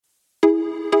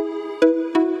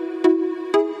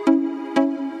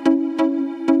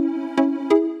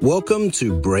Welcome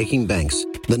to Breaking Banks,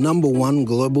 the #1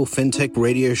 global fintech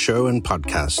radio show and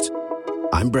podcast.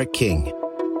 I'm Brett King.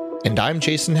 And I'm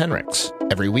Jason Henricks.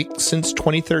 Every week since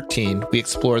 2013, we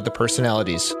explore the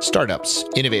personalities, startups,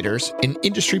 innovators, and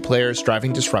industry players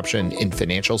driving disruption in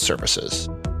financial services.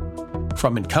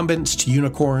 From incumbents to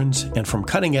unicorns, and from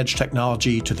cutting-edge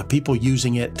technology to the people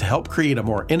using it to help create a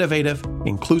more innovative,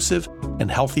 inclusive,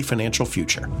 and healthy financial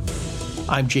future.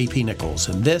 I'm JP Nichols,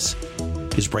 and this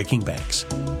is Breaking Banks.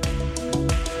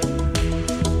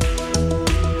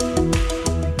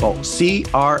 Well,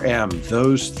 CRM,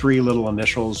 those three little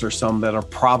initials are some that are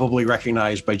probably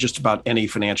recognized by just about any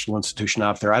financial institution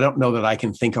out there. I don't know that I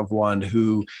can think of one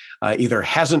who either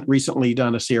hasn't recently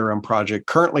done a CRM project,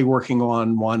 currently working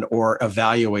on one, or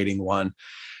evaluating one.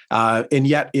 And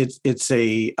yet it's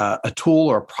a tool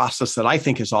or a process that I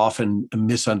think is often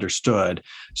misunderstood.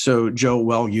 So Joe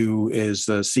Welu is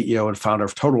the CEO and founder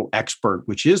of Total Expert,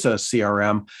 which is a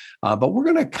CRM, but we're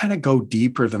going to kind of go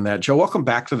deeper than that. Joe, welcome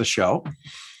back to the show.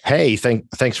 Hey,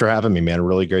 thanks for having me, man.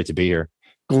 Really great to be here.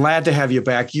 Glad to have you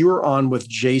back. You were on with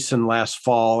Jason last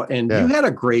fall, and you had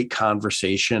a great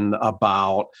conversation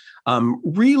about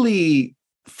really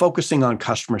focusing on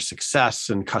customer success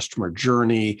and customer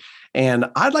journey. And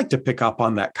I'd like to pick up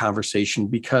on that conversation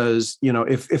because,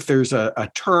 if there's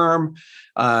a term,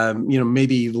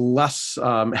 maybe less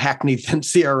hackneyed than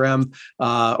CRM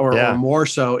or more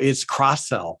so, it's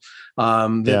cross-sell.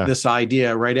 This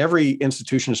idea, right? Every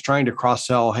institution is trying to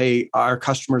cross-sell. Hey, our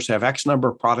customers have X number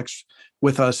of products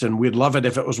with us, and we'd love it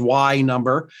if it was Y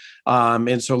number.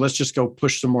 And so let's just go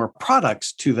push some more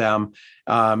products to them.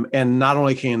 And not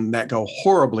only can that go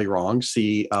horribly wrong,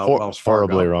 Wells Fargo.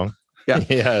 Horribly wrong. Yeah,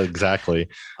 yeah, exactly.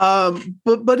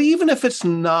 But even if it's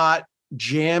not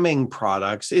jamming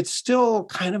products, it's still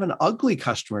kind of an ugly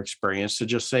customer experience to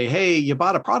just say, hey, you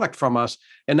bought a product from us,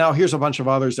 and now here's a bunch of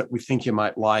others that we think you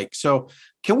might like. So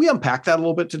can we unpack that a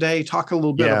little bit today? Talk a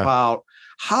little bit about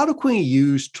how do we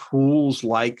use tools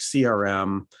like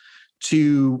CRM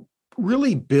to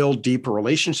really build deeper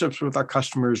relationships with our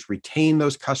customers, retain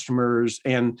those customers,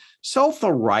 and sell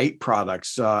the right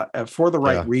products for the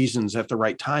right reasons at the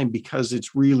right time, because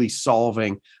it's really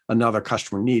solving another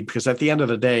customer need. Because at the end of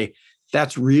the day,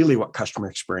 that's really what customer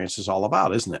experience is all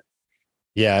about, isn't it?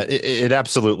 Yeah, it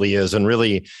absolutely is. And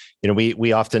really,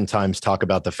 we oftentimes talk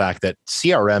about the fact that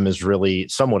CRM is really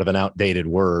somewhat of an outdated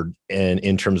word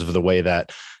in terms of the way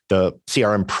that the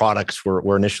CRM products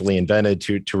were initially invented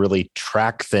to really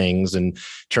track things in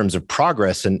terms of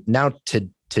progress. And now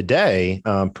today,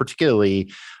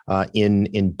 particularly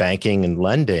in banking and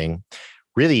lending,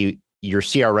 really your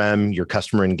CRM, your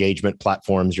customer engagement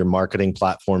platforms, your marketing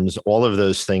platforms, all of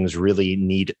those things really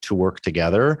need to work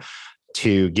together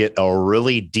to get a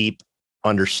really deep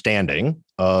understanding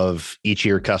of each of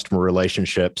your customer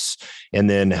relationships and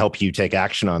then help you take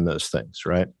action on those things,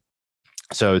 right?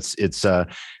 So it's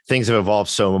things have evolved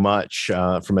so much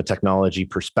from a technology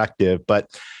perspective, but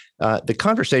the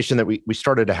conversation that we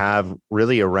started to have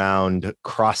really around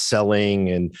cross-selling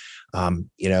and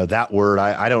that word,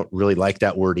 I don't really like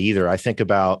that word either. I think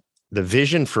about the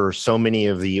vision for so many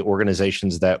of the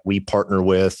organizations that we partner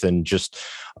with and just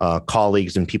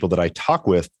colleagues and people that I talk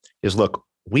with is, look,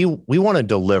 we want to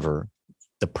deliver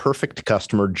the perfect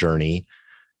customer journey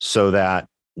so that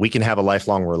we can have a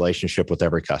lifelong relationship with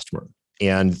every customer.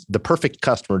 And the perfect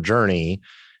customer journey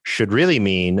should really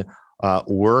mean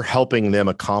we're helping them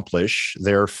accomplish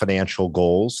their financial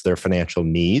goals, their financial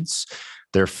needs,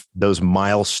 those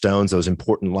milestones, those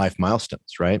important life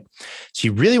milestones, right? So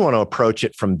you really want to approach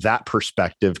it from that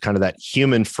perspective, kind of that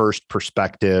human first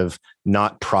perspective,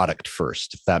 not product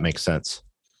first, if that makes sense.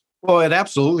 Well, it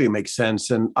absolutely makes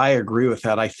sense. And I agree with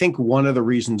that. I think one of the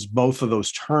reasons both of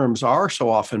those terms are so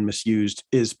often misused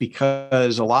is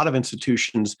because a lot of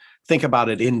institutions think about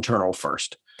it internal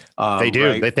first. They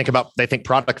do. Right? They think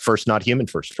product first, not human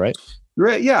first, right?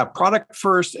 Right. Yeah. Product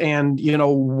first. And,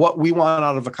 what we want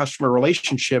out of a customer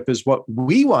relationship is what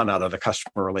we want out of the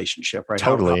customer relationship, right?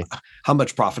 Totally. How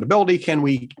much profitability can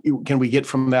we get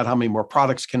from that? How many more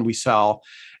products can we sell?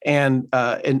 And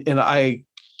I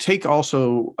take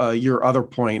also your other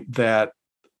point that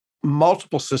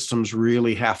multiple systems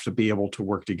really have to be able to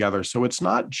work together. So it's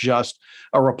not just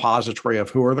a repository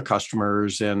of who are the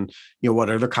customers and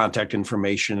what are their contact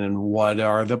information and what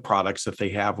are the products that they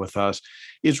have with us.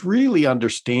 It's really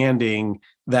understanding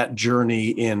that journey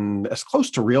in as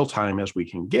close to real time as we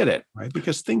can get it, right?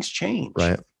 Because things change.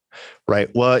 Right.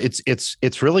 Well,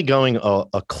 it's really going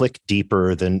a click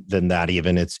deeper than that.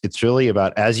 Even it's really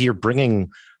about, as you're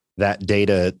bringing that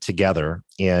data together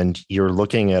and you're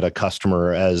looking at a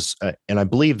customer as, and I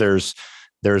believe there's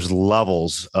there's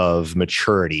levels of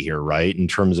maturity here, right? In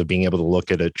terms of being able to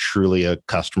look at truly a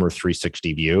customer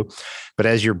 360 view. But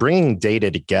as you're bringing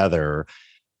data together,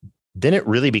 then it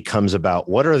really becomes about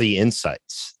what are the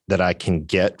insights that I can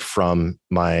get from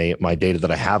my data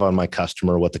that I have on my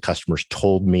customer, what the customer's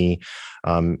told me,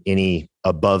 any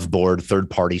above board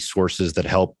third-party sources that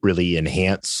help really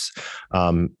enhance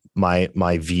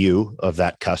my view of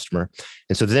that customer.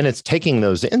 And so then it's taking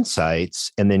those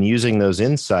insights and then using those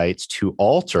insights to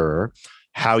alter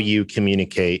how you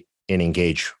communicate and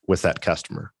engage with that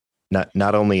customer,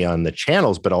 not only on the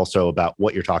channels, but also about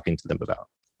what you're talking to them about.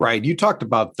 Right. You talked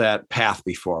about that path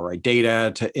before, right?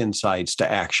 Data to insights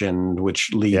to action,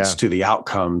 which leads to the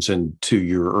outcomes. And to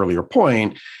your earlier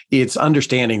point, it's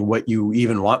understanding what you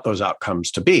even want those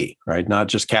outcomes to be, right? Not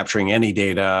just capturing any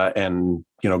data and,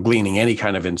 gleaning any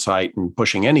kind of insight and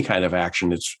pushing any kind of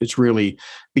action. It's really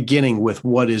beginning with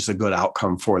what is a good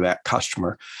outcome for that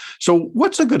customer. So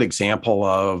what's a good example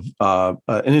of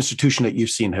an institution that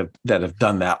you've seen that have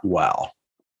done that well?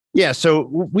 Yeah, so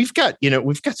we've got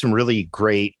some really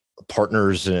great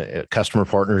partners, customer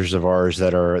partners of ours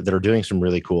that are doing some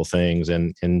really cool things,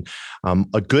 and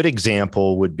a good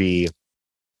example would be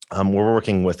we're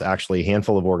working with actually a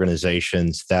handful of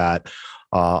organizations that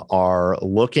are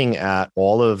looking at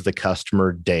all of the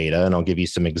customer data, and I'll give you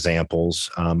some examples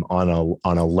on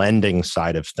a lending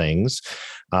side of things.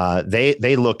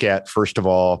 They look at, first of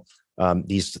all,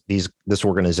 this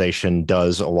organization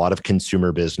does a lot of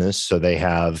consumer business. So they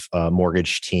have a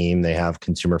mortgage team, they have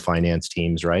consumer finance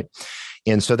teams, right?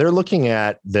 And so they're looking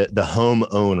at the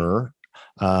homeowner,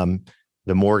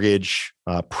 the mortgage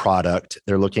product.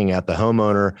 They're looking at the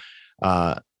homeowner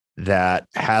that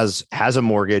has a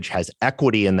mortgage, has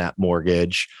equity in that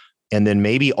mortgage, and then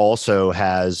maybe also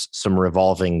has some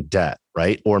revolving debt,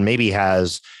 right? Or maybe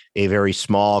has a very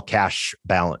small cash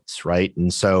balance, right?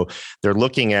 And so they're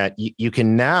looking at, you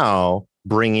can now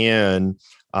bring in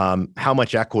how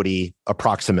much equity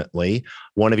approximately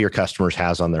one of your customers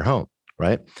has on their home,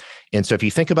 right? And so if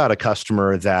you think about a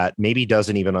customer that maybe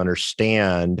doesn't even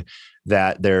understand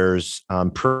that there's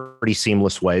pretty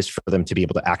seamless ways for them to be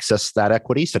able to access that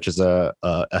equity, such as a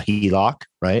HELOC,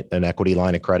 right? An equity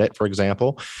line of credit, for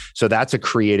example. So that's a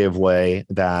creative way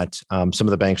that some of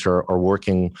the banks are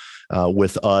working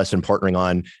with us and partnering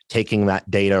on taking that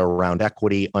data around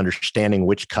equity, understanding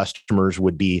which customers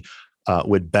would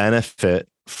benefit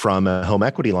from a home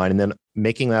equity line, and then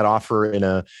making that offer in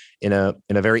a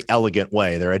very elegant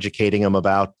way. They're educating them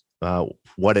about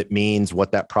what it means,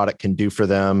 what that product can do for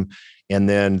them, and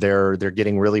then they're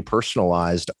getting really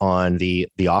personalized on the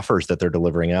offers that they're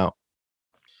delivering out.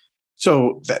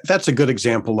 So that's a good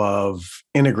example of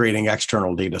integrating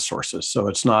external data sources. So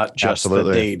it's not just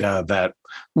the data that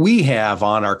we have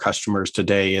on our customers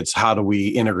today. It's how do we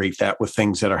integrate that with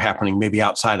things that are happening maybe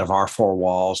outside of our four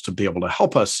walls to be able to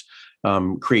help us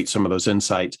create some of those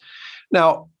insights.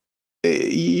 Now,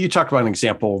 you talked about an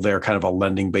example there, kind of a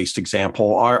lending-based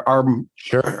example.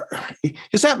 Sure.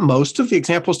 Is that most of the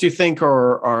examples, do you think,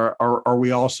 or are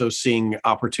we also seeing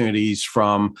opportunities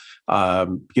from,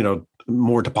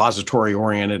 more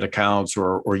depository-oriented accounts,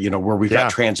 or where we've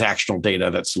got transactional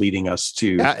data that's leading us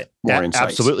to more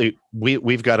insights? Absolutely.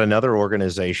 We've got another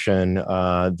organization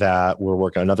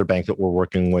another bank that we're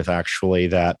working with, actually,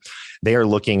 that they are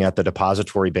looking at the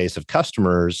depository base of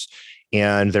customers,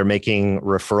 and they're making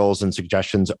referrals and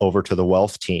suggestions over to the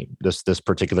wealth team. This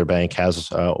particular bank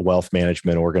has a wealth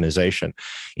management organization,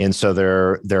 and so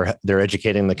they're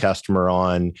educating the customer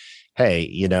on, hey,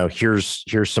 here's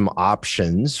some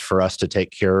options for us to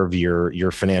take care of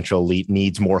your financial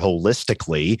needs more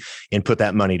holistically and put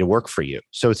that money to work for you.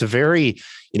 So it's a very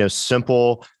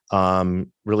simple,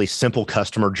 really simple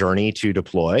customer journey to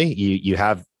deploy. You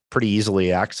have pretty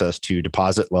easily access to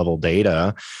deposit level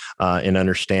data and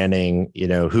understanding,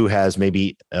 who has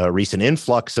maybe a recent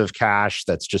influx of cash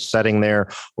that's just sitting there,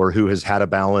 or who has had a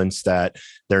balance that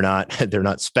they're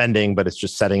not spending, but it's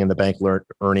just sitting in the bank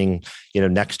earning,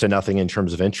 next to nothing in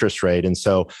terms of interest rate. And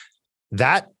so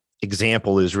that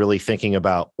example is really thinking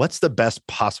about what's the best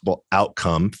possible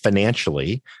outcome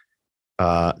financially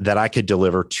that I could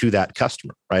deliver to that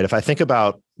customer, right? If I think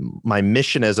about my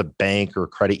mission as a bank or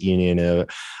credit union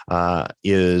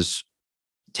is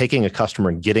taking a customer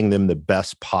and getting them the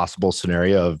best possible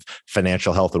scenario of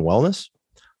financial health and wellness,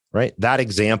 right? That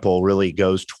example really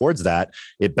goes towards that.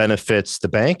 It benefits the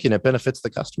bank and it benefits the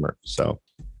customer. So,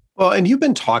 well, and you've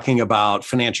been talking about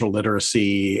financial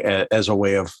literacy as a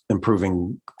way of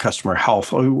improving customer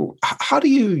health. How do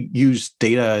you use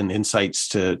data and insights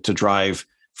to drive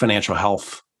financial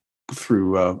health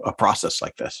through a process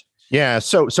like this? Yeah,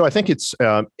 so I think it's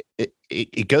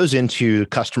it goes into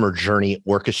customer journey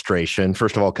orchestration.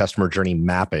 First of all, customer journey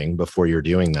mapping before you're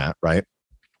doing that, right?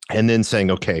 And then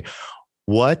saying, okay,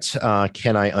 what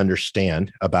can I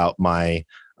understand about my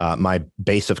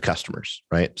base of customers,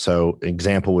 right? So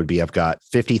example would be, I've got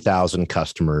 50,000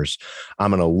 customers.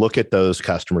 I'm going to look at those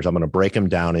customers. I'm going to break them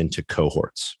down into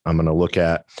cohorts. I'm going to look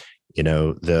at,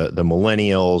 the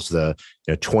millennials,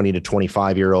 the 20 to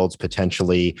 25-year-olds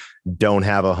potentially don't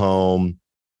have a home.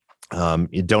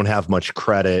 You don't have much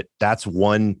credit. That's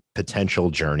one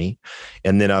potential journey.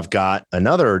 And then I've got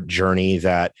another journey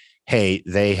that, hey,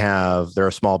 they're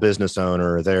a small business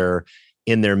owner. They're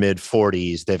in their mid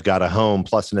 40s, they've got a home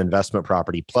plus an investment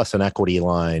property plus an equity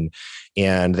line,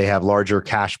 and they have larger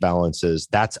cash balances.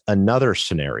 That's another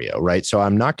scenario, right? So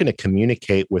I'm not going to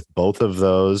communicate with both of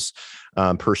those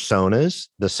personas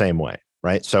the same way,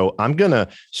 right? So I'm going to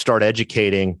start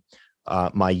educating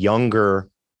my younger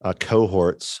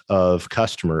cohorts of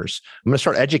customers. I'm going to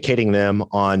start educating them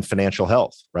on financial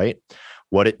health, right?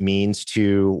 What it means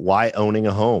why owning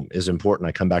a home is important.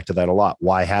 I come back to that a lot.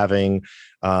 Why having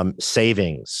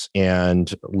savings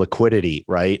and liquidity,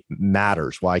 right,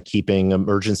 matters. Why keeping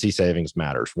emergency savings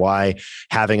matters. Why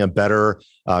having a better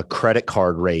credit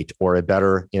card rate or a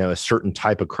better, a certain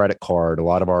type of credit card. A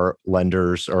lot of our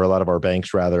lenders, or a lot of our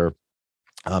banks rather,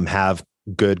 have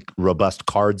good, robust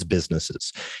cards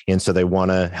businesses. And so they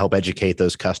want to help educate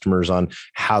those customers on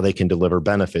how they can deliver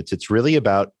benefits. It's really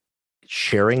about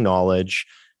sharing knowledge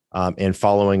and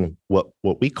following what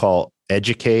we call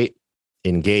educate,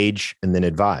 engage, and then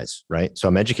advise, right? So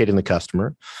I'm educating the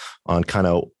customer on kind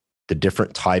of the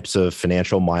different types of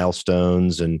financial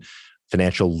milestones and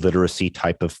financial literacy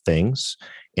type of things.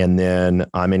 And then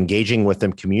I'm engaging with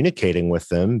them, communicating with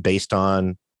them based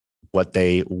on what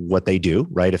they do,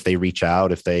 right? If they reach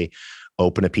out, if they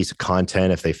open a piece of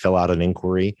content, if they fill out an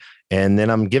inquiry, and then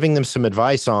I'm giving them some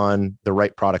advice on the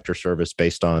right product or service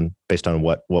based on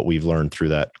what we've learned through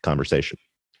that conversation.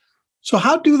 So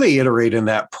how do they iterate in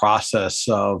that process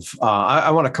of,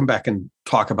 I want to come back and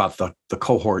talk about the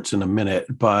cohorts in a minute,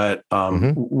 but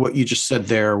what you just said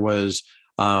there was,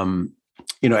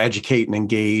 educate and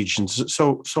engage. And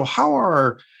so how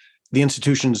are the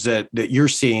institutions that you're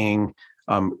seeing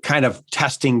kind of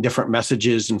testing different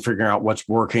messages and figuring out what's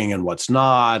working and what's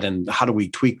not, and how do we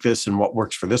tweak this and what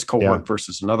works for this cohort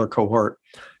versus another cohort?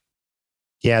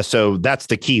 Yeah, so that's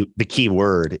the key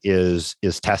word is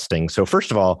testing. So first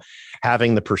of all,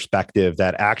 having the perspective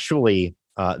that actually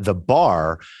the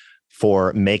bar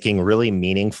for making really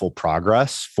meaningful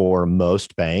progress for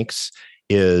most banks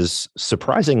is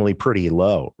surprisingly pretty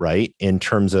low, right? In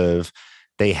terms of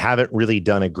they haven't really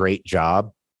done a great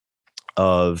job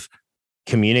of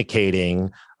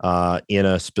communicating in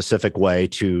a specific way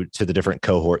to the different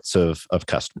cohorts of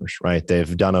customers, right?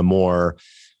 They've done a more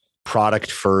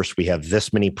product first. We have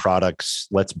this many products.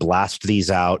 Let's blast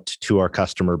these out to our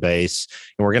customer base.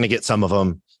 And we're going to get some of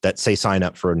them that say sign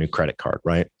up for a new credit card,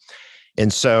 right?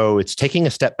 And so it's taking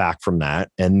a step back from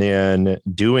that and then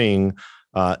doing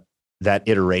that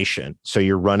iteration. So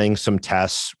you're running some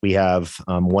tests. We have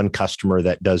one customer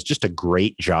that does just a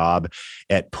great job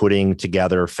at putting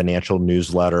together financial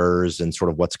newsletters and sort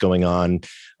of what's going on,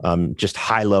 just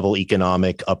high level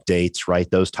economic updates, right?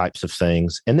 Those types of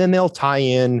things. And then they'll tie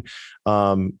in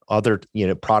other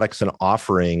products and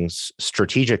offerings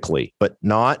strategically, but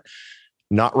not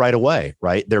right away,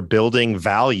 right? They're building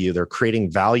value. They're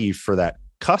creating value for that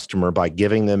customer by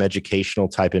giving them educational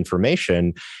type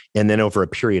information. And then over a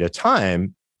period of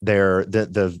time, they're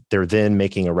then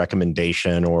making a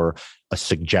recommendation or a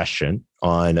suggestion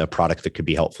on a product that could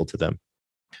be helpful to them.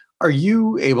 Are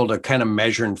you able to kind of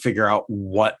measure and figure out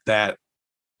what that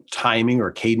timing or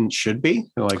cadence should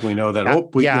be? Like we know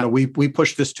that we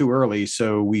pushed this too early,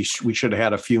 so we should have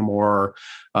had a few more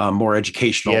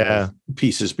educational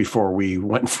pieces before we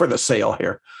went for the sale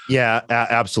here. Yeah,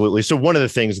 absolutely. So one of the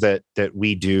things that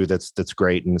we do that's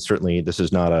great, and certainly this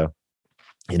is not a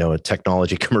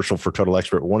technology commercial for Total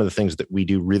Expert. One of the things that we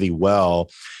do really well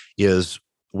is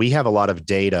we have a lot of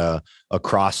data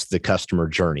across the customer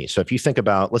journey. So if you think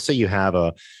about, let's say you have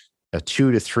a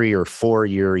 2 to 3 or 4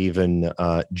 year even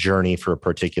journey for a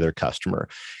particular customer,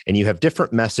 and you have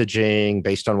different messaging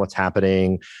based on what's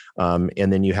happening, and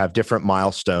then you have different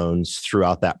milestones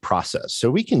throughout that process. So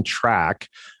we can track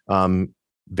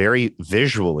very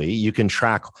visually, you can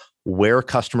track where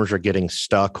customers are getting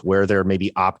stuck, where they're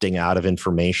maybe opting out of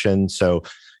information. So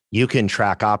you can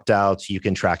track opt-outs, you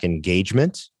can track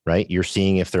engagement, right? You're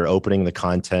seeing if they're opening the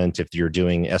content, if you're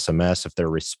doing SMS, if they're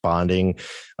responding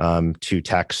to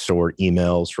texts or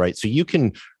emails, right? So you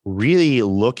can really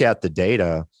look at the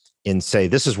data and say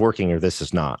this is working or this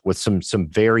is not with some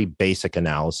very basic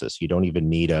analysis. You don't even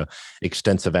need a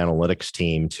extensive analytics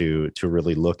team to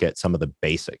really look at some of the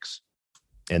basics.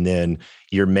 And then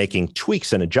you're making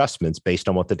tweaks and adjustments based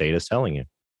on what the data is telling you.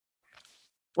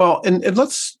 Well, and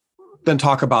let's then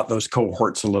talk about those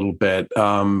cohorts a little bit.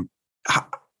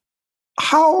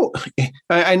 How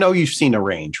I know you've seen a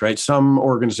range, right? Some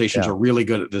organizations are really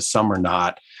good at this, some are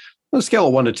not. On a scale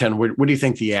of 1 to 10, what do you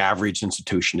think the average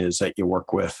institution is that you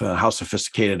work with? How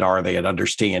sophisticated are they at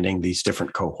understanding these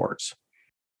different cohorts?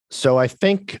 So I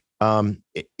think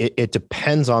it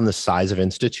depends on the size of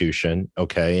institution,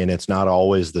 okay, and it's not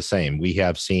always the same.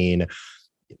 We've seen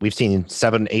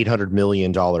 $700-800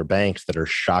 million banks that are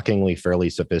shockingly fairly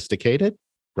sophisticated,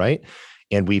 right?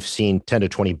 And we've seen $10 to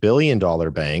 $20 billion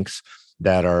banks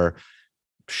that are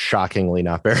shockingly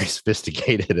not very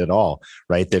sophisticated at all,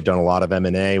 right? They've done a lot of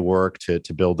M&A work to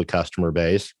build the customer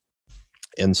base.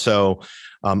 And so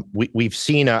we've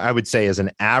seen, I would say as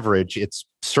an average, it's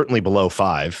certainly below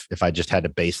 5 if I just had to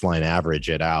baseline average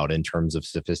it out in terms of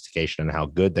sophistication and how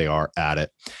good they are at it.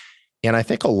 And I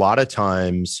think a lot of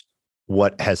times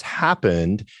what has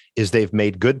happened is they've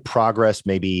made good progress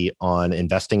maybe on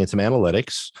investing in some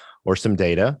analytics or some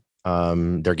data.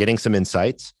 They're getting some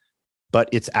insights, but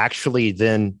it's actually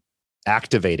then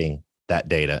activating that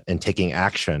data and taking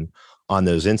action on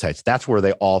those insights. That's where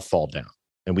they all fall down.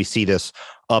 And we see this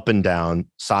up and down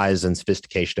size and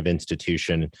sophistication of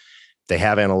institution. They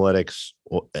have analytics,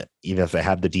 even if they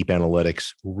have the deep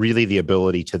analytics, really the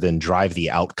ability to then drive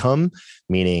the outcome,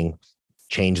 meaning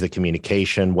change the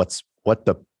communication, what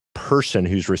the person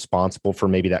who's responsible for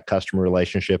maybe that customer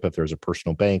relationship, if there's a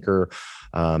personal banker,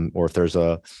 or if there's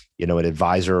an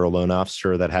advisor or loan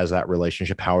officer that has that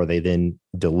relationship, how are they then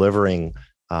delivering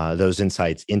those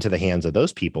insights into the hands of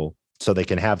those people so they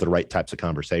can have the right types of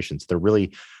conversations? They're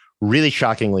really, really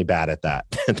shockingly bad at that,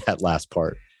 that last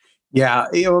part. Yeah,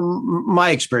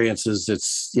 my experience is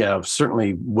it's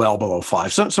certainly well below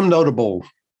 5. Some notable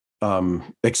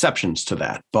exceptions to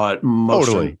that, but most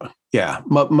totally.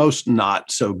 Most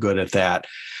not so good at that.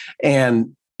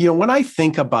 And when I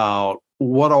think about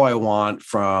what do I want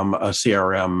from a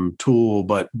CRM tool,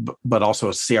 but also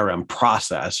a CRM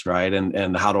process, right?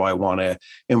 And how do I want to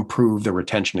improve the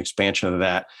retention expansion of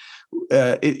that?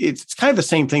 It's kind of the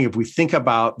same thing if we think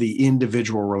about the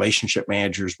individual relationship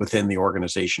managers within the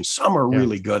organization. Some are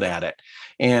really good at it.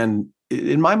 And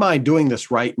in my mind, doing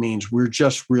this right means we're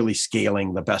just really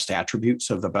scaling the best attributes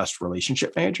of the best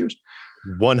relationship managers.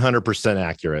 100%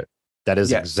 accurate. That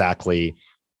is exactly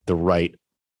the right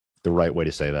way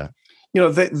to say that.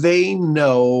 They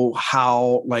know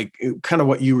how, like, kind of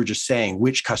what you were just saying,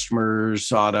 which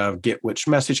customers ought to get which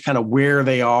message, kind of where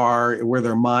they are, where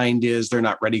their mind is. They're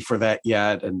not ready for that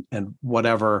yet, and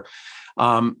whatever.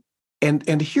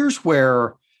 And here's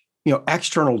where,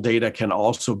 external data can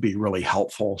also be really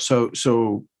helpful. So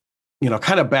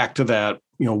kind of back to that,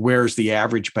 where's the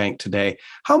average bank today?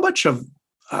 How much of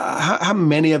how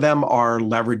many of them are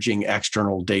leveraging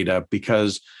external data?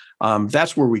 Because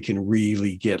that's where we can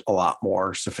really get a lot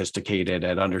more sophisticated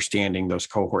at understanding those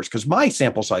cohorts. Because my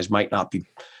sample size might not be,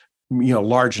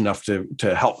 large enough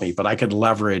to help me, but I could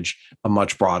leverage a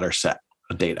much broader set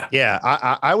of data. Yeah,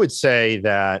 I would say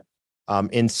that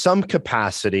in some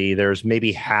capacity, there's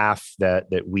maybe half that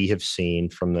we have seen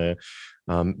from the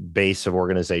base of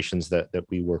organizations that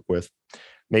we work with.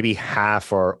 Maybe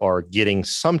half are getting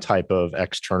some type of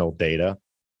external data,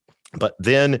 but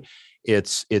then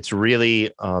it's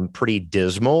really pretty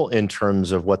dismal in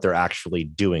terms of what they're actually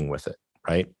doing with it,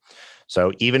 right?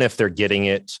 So even if they're getting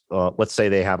it, let's say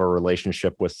they have a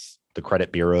relationship with the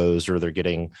credit bureaus, or they're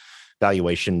getting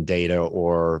valuation data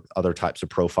or other types of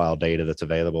profile data that's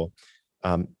available,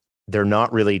 they're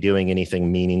not really doing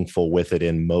anything meaningful with it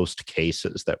in most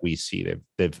cases that we see.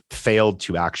 They've failed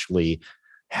to actually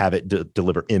have it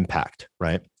deliver impact,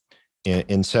 right?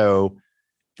 And so,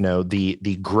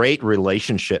 the great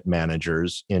relationship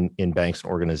managers in banks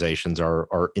and organizations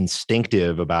are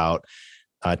instinctive about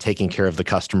taking care of the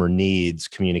customer needs,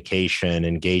 communication,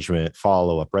 engagement,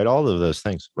 follow-up, right? All of those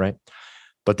things, right?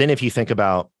 But then if you think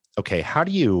about, okay, how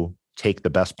do you take the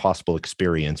best possible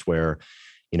experience where,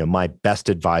 my best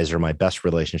advisor, my best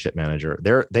relationship manager,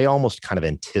 they almost kind of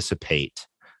anticipate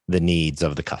the needs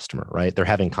of the customer, right? They're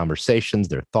having conversations,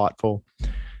 they're thoughtful.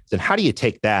 Then how do you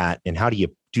take that and how do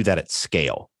you do that at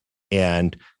scale?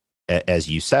 And as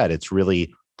you said, it's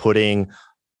really putting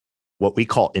what we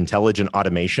call intelligent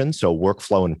automation, so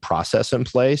workflow and process in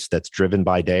place that's driven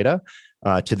by data,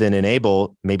 to then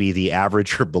enable maybe the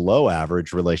average or below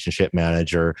average relationship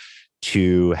manager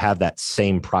to have that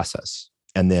same process.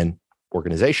 And then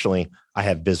organizationally, I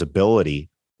have visibility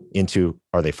into,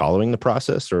 are they following the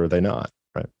process or are they not?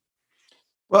 Right.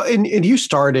 Well, and you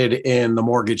started in the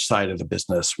mortgage side of the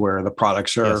business where the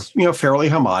products are, Yes. fairly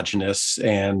homogenous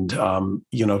and,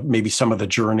 maybe some of the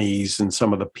journeys and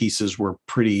some of the pieces were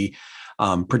pretty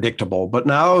predictable. But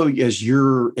now as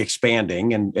you're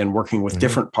expanding and working with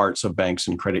different parts of banks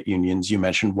and credit unions, you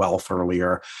mentioned wealth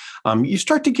earlier, you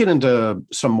start to get into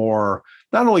some more,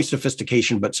 not only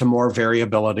sophistication, but some more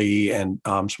variability and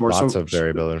some more lots of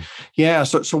variability. Yeah.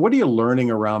 So what are you learning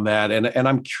around that? And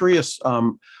I'm curious,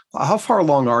 how far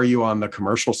along are you on the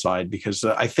commercial side? Because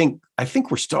I think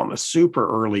we're still in the super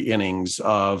early innings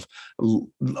of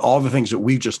all the things that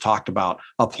we've just talked about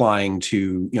applying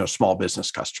to small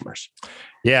business customers.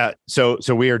 Yeah, so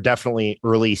we are definitely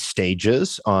early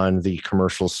stages on the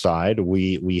commercial side.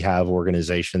 We have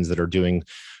organizations that are doing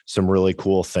some really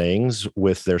cool things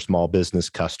with their small business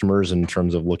customers in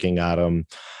terms of looking at them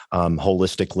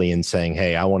holistically and saying,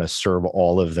 "Hey, I want to serve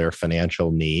all of their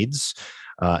financial needs,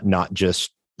 not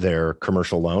just their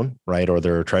commercial loan, right, or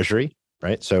their treasury."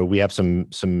 Right. So we have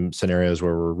some scenarios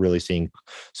where we're really seeing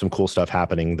some cool stuff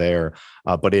happening there.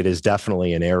 But it is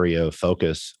definitely an area of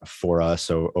focus for us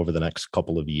over the next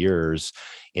couple of years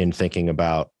in thinking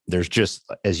about, there's just,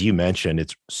 as you mentioned,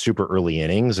 it's super early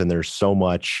innings and there's so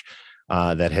much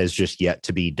that has just yet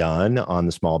to be done on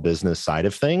the small business side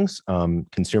of things.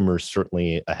 Consumers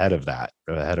certainly ahead of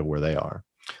where they are.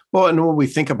 Well, and when we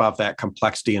think about that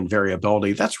complexity and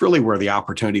variability, that's really where the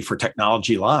opportunity for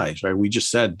technology lies, right? We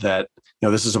just said that,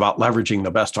 this is about leveraging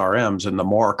the best RMs, and the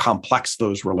more complex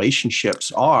those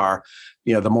relationships are,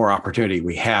 the more opportunity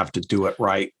we have to do it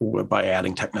right by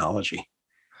adding technology.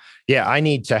 Yeah,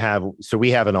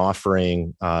 we have an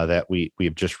offering that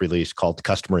we've just released called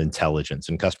Customer Intelligence.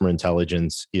 And Customer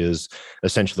Intelligence is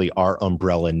essentially our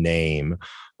umbrella name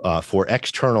for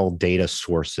external data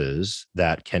sources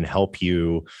that can help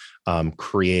you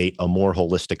create a more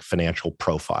holistic financial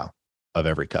profile of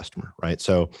every customer, right?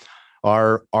 So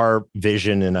our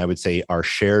vision, and I would say our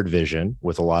shared vision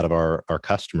with a lot of our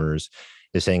customers,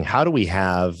 is saying, how do we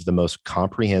have the most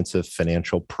comprehensive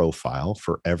financial profile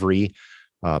for every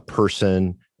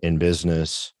person in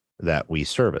business that we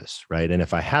service, right? And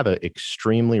if I have an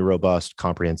extremely robust,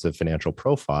 comprehensive financial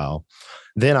profile,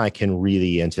 then I can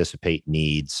really anticipate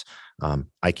needs.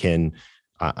 I can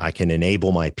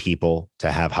enable my people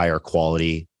to have higher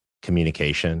quality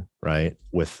communication, right,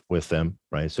 with them,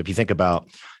 right? So if you think about,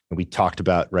 and we talked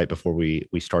about right before we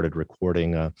started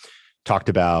recording, talked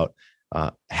about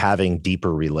having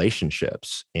deeper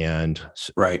relationships and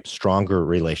stronger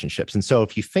relationships. And so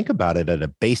if you think about it at a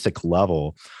basic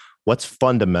level, what's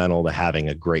fundamental to having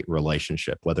a great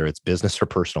relationship, whether it's business or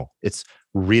personal? It's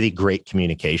really great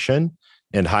communication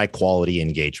and high quality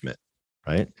engagement,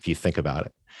 right? If you think about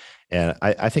it. And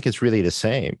I think it's really the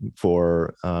same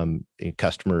for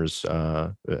customers,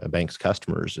 banks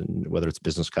customers, and whether it's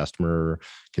business customer or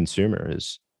consumer,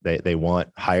 is they want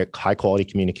high quality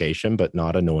communication, but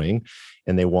not annoying.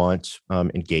 And they want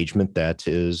engagement that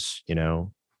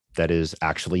is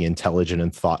actually intelligent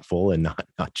and thoughtful, and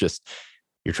not just,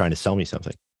 you're trying to sell me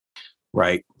something.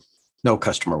 Right. No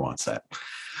customer wants that.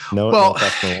 No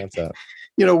customer wants that.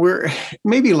 We're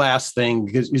maybe last thing,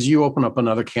 because you open up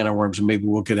another can of worms, and maybe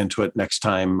we'll get into it next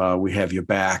time we have you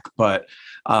back. But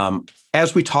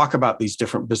as we talk about these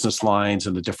different business lines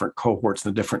and the different cohorts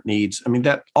and the different needs, I mean,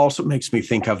 that also makes me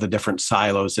think of the different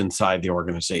silos inside the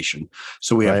organization.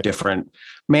 So we have different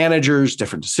managers,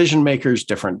 different decision makers,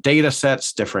 different data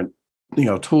sets, different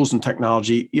tools and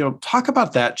technology. Talk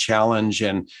about that challenge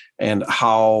and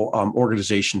how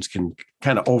organizations can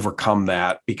kind of overcome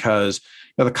that, because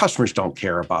the customers don't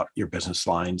care about your business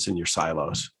lines and your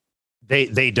silos.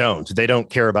 They don't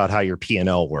care about how your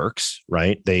P&L works,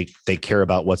 right? They care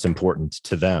about what's important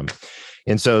to them.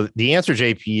 And so the answer,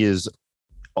 JP, is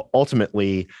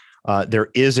ultimately there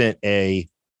isn't a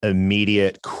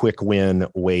immediate quick win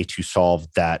way to solve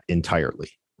that entirely,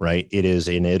 right? It is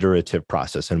an iterative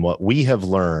process. And what we have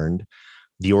learned,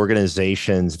 the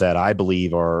organizations that I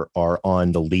believe are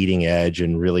on the leading edge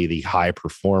and really the high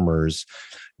performers,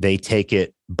 they take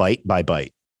it bite by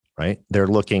bite, right? They're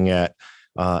looking at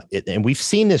it, and we've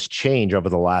seen this change over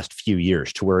the last few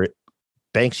years to where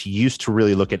banks used to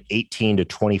really look at 18 to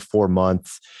 24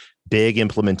 month big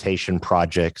implementation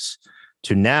projects,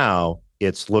 to now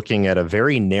it's looking at a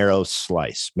very narrow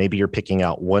slice. Maybe you're picking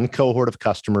out one cohort of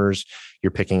customers,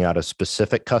 you're picking out a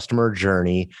specific customer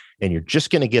journey, and you're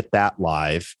just going to get that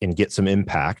live and get some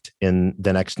impact in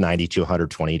the next 90 to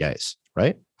 120 days,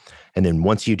 right? And then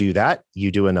once you do that,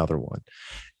 you do another one.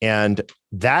 And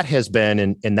that has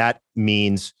been, and that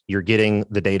means you're getting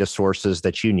the data sources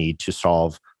that you need to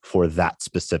solve for that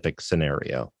specific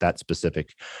scenario, that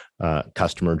specific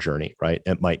customer journey, right?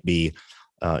 It might be,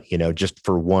 just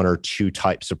for one or two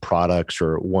types of products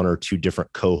or one or two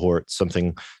different cohorts,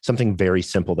 something very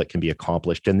simple that can be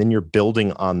accomplished. And then you're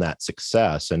building on that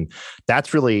success. And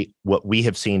that's really what we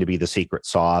have seen to be the secret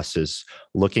sauce, is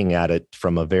looking at it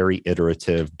from a very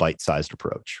iterative, bite-sized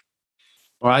approach.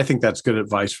 Well, I think that's good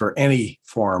advice for any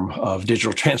form of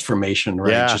digital transformation,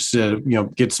 right? Yeah. Just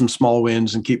get some small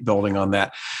wins and keep building on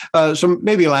that. So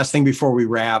maybe last thing before we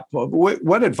wrap,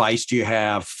 what advice do you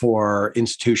have for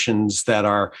institutions that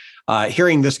are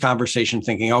hearing this conversation,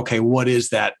 thinking, okay, what is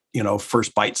that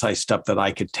first bite-sized step that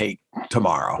I could take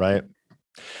tomorrow? Right.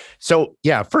 So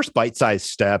first bite-sized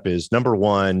step is, number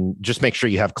one, just make sure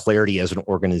you have clarity as an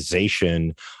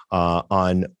organization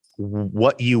on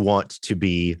what you want to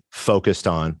be focused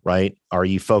on, right? Are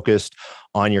you focused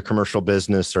on your commercial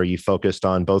business? Are you focused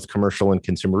on both commercial and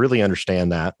consumer? Really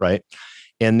understand that, right?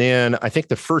 And then I think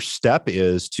the first step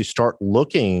is to start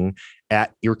looking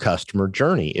at your customer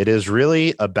journey. It is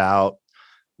really about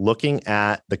looking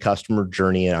at the customer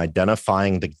journey and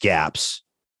identifying the gaps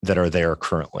that are there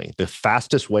currently. The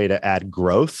fastest way to add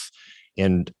growth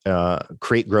and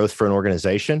create growth for an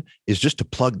organization is just to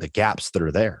plug the gaps that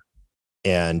are there.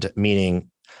 And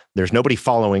meaning there's nobody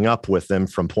following up with them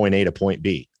from point A to point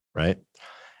B, right?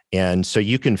 And so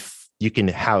you can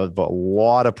have a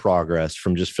lot of progress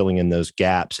from just filling in those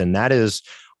gaps. And that is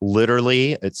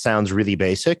literally, it sounds really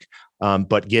basic,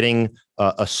 but getting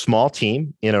a small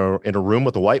team in a room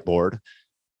with a whiteboard,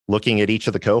 looking at each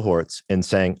of the cohorts and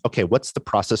saying, okay, what's the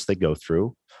process they go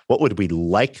through? What would we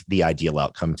like the ideal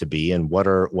outcome to be? And what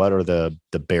are the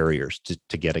barriers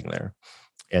to getting there?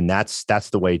 And that's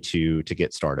the way to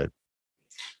get started.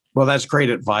 Well, that's great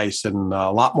advice and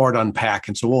a lot more to unpack.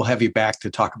 And so we'll have you back to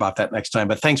talk about that next time.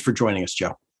 But thanks for joining us,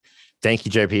 Joe. Thank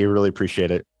you, JP. Really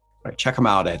appreciate it. All right, check them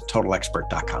out at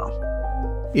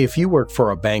totalexpert.com. If you work for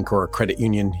a bank or a credit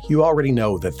union, you already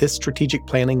know that this strategic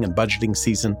planning and budgeting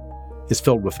season is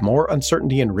filled with more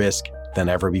uncertainty and risk than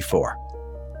ever before.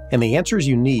 And the answers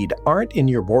you need aren't in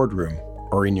your boardroom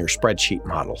or in your spreadsheet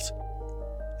models.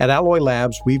 At Alloy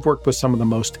Labs, we've worked with some of the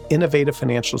most innovative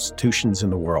financial institutions in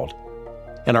the world.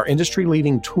 And our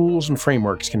industry-leading tools and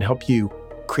frameworks can help you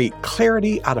create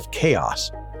clarity out of chaos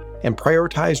and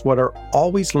prioritize what are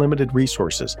always limited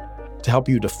resources to help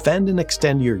you defend and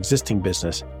extend your existing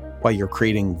business while you're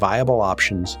creating viable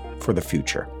options for the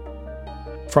future.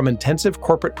 From intensive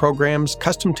corporate programs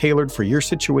custom-tailored for your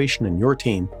situation and your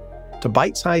team, to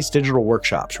bite-sized digital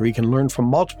workshops where you can learn from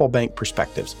multiple bank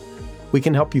perspectives, we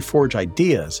can help you forge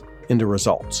ideas into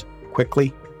results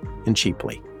quickly and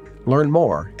cheaply. Learn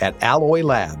more at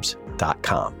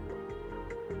alloylabs.com.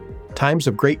 Times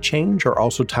of great change are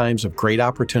also times of great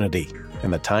opportunity,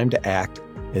 and the time to act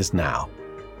is now.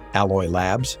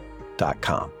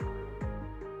 alloylabs.com.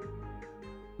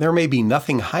 There may be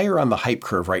nothing higher on the hype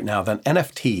curve right now than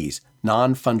NFTs,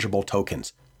 non-fungible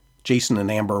tokens. Jason and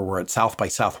Amber were at South by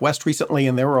Southwest recently,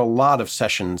 and there were a lot of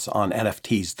sessions on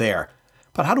NFTs there.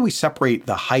 But how do we separate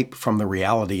the hype from the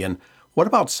reality? And what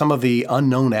about some of the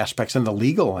unknown aspects and the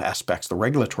legal aspects, the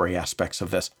regulatory aspects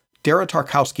of this? Dara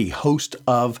Tarkowski, host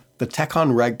of the Tech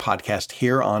on Reg podcast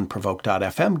here on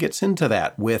Provoke.fm, gets into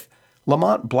that with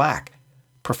Lamont Black,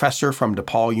 professor from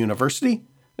DePaul University,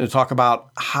 to talk about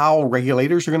how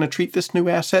regulators are going to treat this new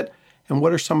asset and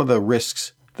what are some of the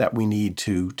risks that we need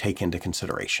to take into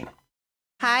consideration.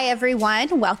 Hi,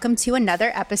 everyone. Welcome to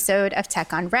another episode of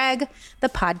Tech on Reg, the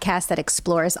podcast that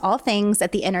explores all things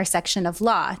at the intersection of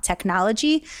law,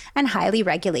 technology, and highly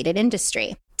regulated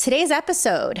industry. Today's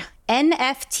episode,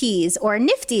 NFTs, or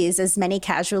Nifties, as many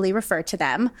casually refer to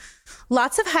them.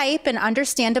 Lots of hype, and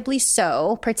understandably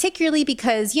so, particularly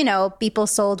because, Beeple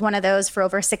sold one of those for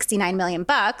over $69 million,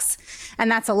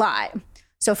 and that's a lot.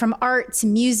 So from art to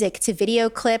music to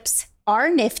video clips, are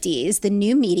Nifties the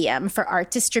new medium for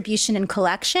art distribution and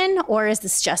collection, or is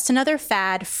this just another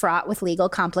fad fraught with legal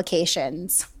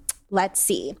complications? Let's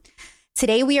see.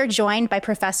 Today we are joined by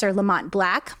Professor Lamont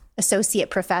Black, Associate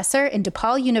Professor in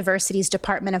DePaul University's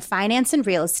Department of Finance and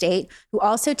Real Estate, who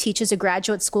also teaches a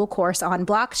graduate school course on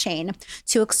blockchain,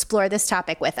 to explore this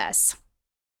topic with us.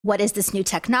 What is this new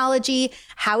technology?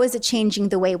 How is it changing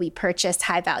the way we purchase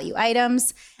high-value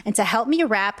items? And to help me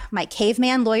wrap my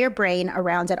caveman lawyer brain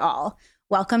around it all,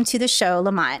 welcome to the show,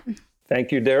 Lamont.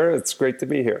 Thank you, Dara. It's great to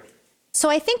be here. So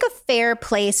I think a fair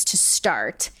place to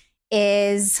start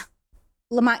is,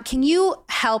 Lamont, can you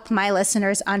help my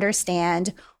listeners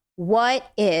understand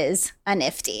what is a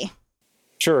Nifty?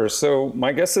 Sure. So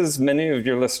my guess is many of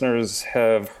your listeners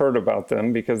have heard about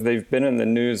them because they've been in the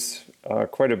news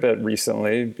quite a bit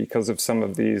recently because of some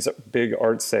of these big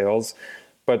art sales.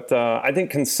 But I think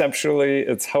conceptually,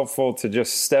 it's helpful to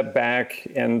just step back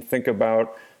and think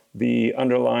about the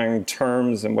underlying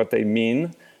terms and what they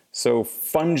mean. So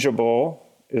fungible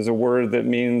is a word that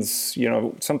means,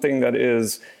 something that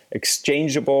is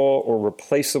exchangeable or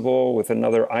replaceable with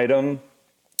another item.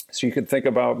 So you could think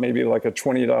about maybe like a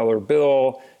 $20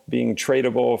 bill being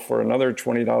tradable for another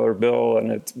 $20 bill,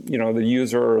 and it's, the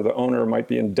user or the owner might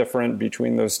be indifferent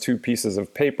between those two pieces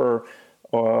of paper,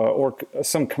 or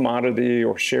some commodity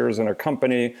or shares in a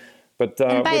company. But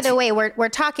and by the way, we're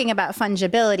talking about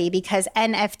fungibility because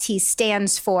NFT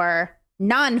stands for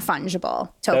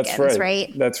non-fungible tokens,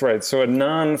 right? That's right. So a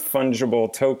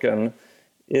non-fungible token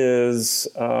is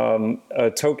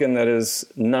a token that is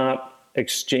not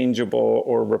exchangeable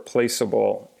or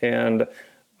replaceable. And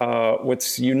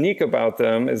what's unique about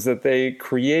them is that they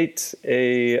create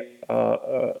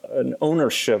an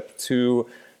ownership to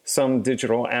some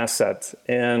digital asset.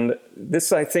 And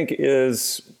this, I think,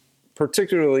 is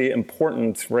particularly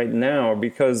important right now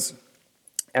because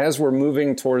as we're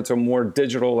moving towards a more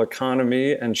digital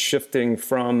economy and shifting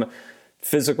from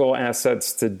physical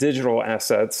assets to digital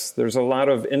assets, there's a lot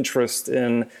of interest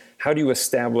in how do you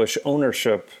establish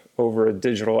ownership over a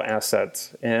digital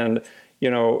asset. And,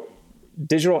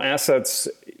 digital assets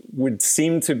would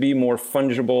seem to be more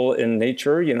fungible in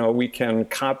nature. We can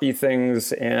copy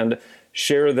things and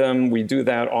share them. We do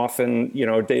that often,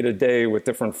 day to day with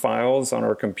different files on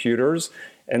our computers.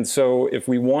 And so if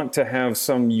we want to have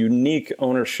some unique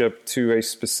ownership to a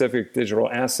specific digital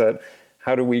asset,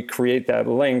 how do we create that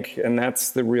link? And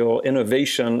that's the real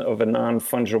innovation of a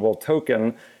non-fungible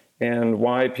token and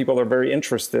why people are very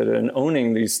interested in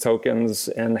owning these tokens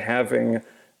and having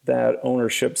that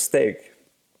ownership stake.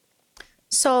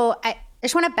 So I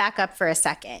just want to back up for a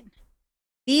second.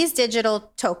 These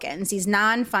digital tokens, these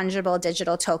non-fungible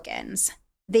digital tokens,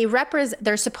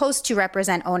 they're supposed to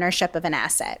represent ownership of an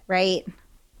asset, right?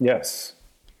 Yes.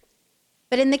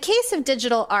 But in the case of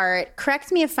digital art,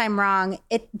 correct me if I'm wrong,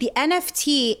 the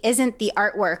NFT isn't the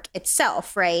artwork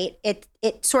itself, right?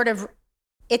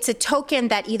 It's a token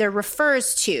that either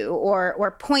refers to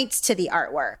or points to the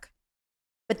artwork.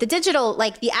 But the digital,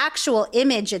 like the actual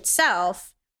image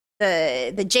itself,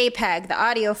 the JPEG, the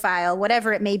audio file,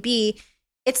 whatever it may be,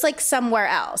 it's like somewhere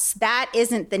else. That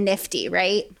isn't the Nifty,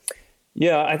 right?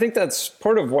 Yeah, I think that's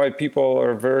part of why people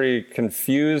are very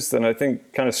confused and I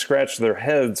think kind of scratch their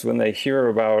heads when they hear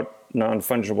about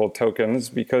non-fungible tokens,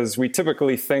 because we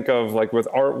typically think of, like with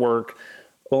artwork,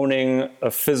 owning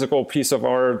a physical piece of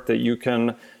art that you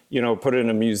can, put in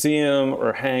a museum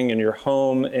or hang in your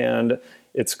home, and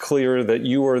it's clear that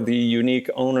you are the unique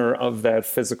owner of that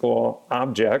physical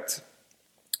object.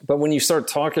 But when you start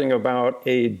talking about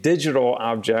a digital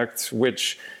object,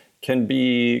 which can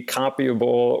be copyable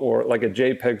or like a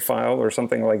JPEG file or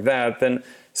something like that, then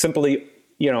simply,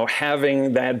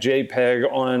 having that JPEG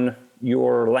on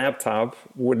your laptop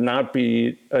would not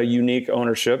be a unique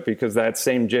ownership because that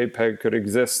same JPEG could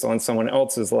exist on someone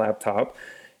else's laptop.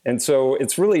 And so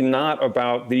it's really not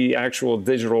about the actual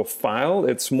digital file.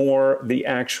 It's more the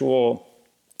actual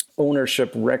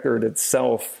ownership record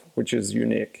itself, which is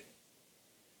unique.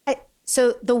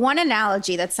 So the one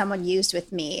analogy that someone used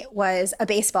with me was a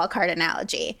baseball card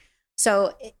analogy.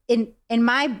 So in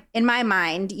my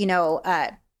mind,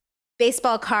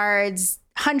 baseball cards,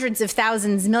 hundreds of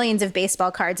thousands, millions of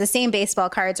baseball cards, the same baseball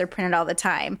cards are printed all the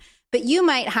time, but you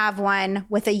might have one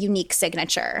with a unique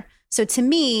signature. So to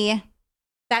me,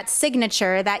 that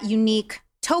signature, that unique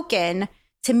token,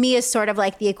 to me is sort of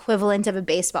like the equivalent of a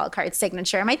baseball card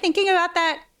signature. Am I thinking about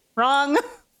that wrong?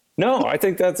 No, I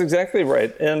think that's exactly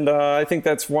right. And I think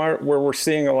that's where we're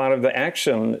seeing a lot of the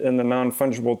action in the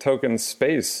non-fungible token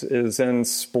space is in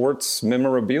sports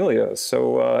memorabilia.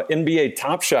 So NBA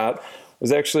Top Shot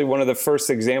was actually one of the first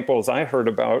examples I heard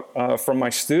about from my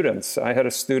students. I had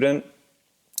a student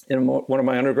in one of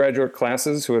my undergraduate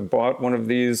classes who had bought one of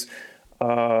these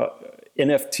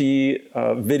NFT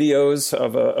videos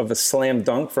of a slam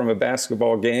dunk from a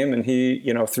basketball game. And he,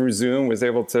 through Zoom was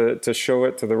able to show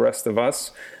it to the rest of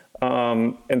us.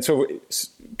 And so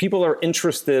people are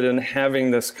interested in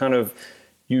having this kind of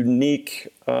unique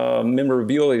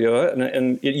memorabilia.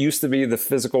 And it used to be the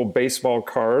physical baseball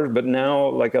card, but now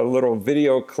like a little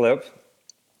video clip.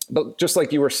 But just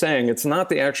like you were saying, it's not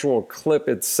the actual clip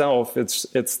itself.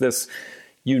 It's this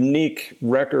unique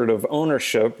record of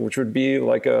ownership, which would be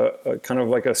like a kind of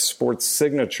like a sports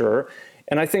signature.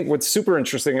 And I think what's super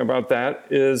interesting about that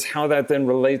is how that then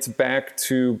relates back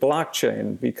to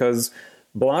blockchain, because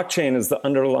blockchain is the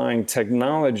underlying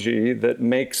technology that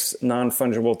makes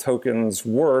non-fungible tokens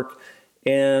work.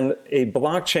 And a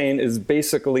blockchain is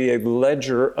basically a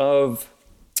ledger of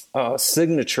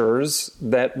signatures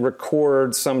that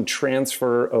record some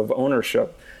transfer of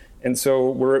ownership. And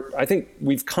so I think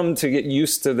we've come to get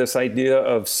used to this idea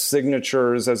of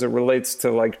signatures as it relates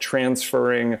to like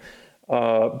transferring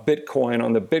Bitcoin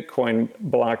on the Bitcoin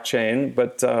blockchain.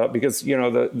 But because,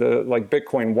 the like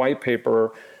Bitcoin white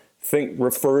paper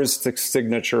refers to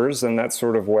signatures in that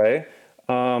sort of way.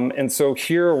 And so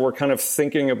here we're kind of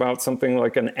thinking about something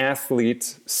like an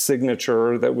athlete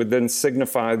signature that would then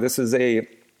signify this is a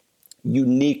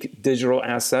unique digital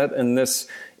asset, and this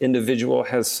individual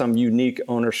has some unique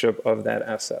ownership of that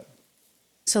asset.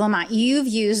 So Lamont, you've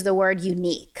used the word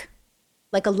unique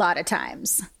like a lot of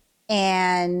times.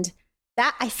 And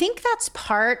that, I think that's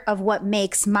part of what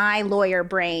makes my lawyer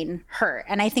brain hurt.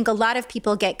 And I think a lot of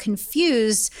people get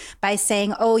confused by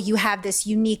saying, oh, you have this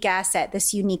unique asset,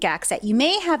 this unique asset. You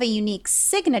may have a unique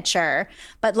signature,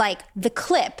 but like the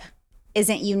clip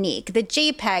isn't unique. The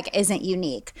JPEG isn't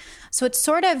unique. So it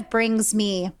sort of brings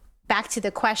me back to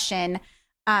the question.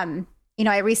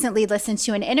 I recently listened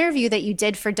to an interview that you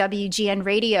did for WGN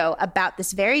Radio about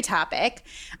this very topic.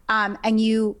 And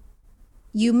you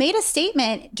made a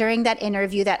statement during that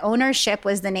interview that ownership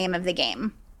was the name of the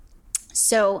game.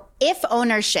 So if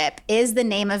ownership is the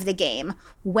name of the game,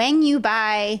 when you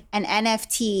buy an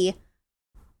NFT,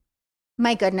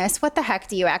 my goodness, what the heck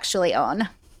do you actually own?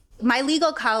 My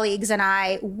legal colleagues and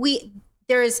I,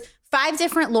 there's 5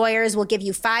 different lawyers will give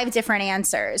you 5 different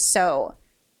answers. So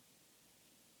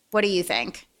what do you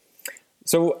think?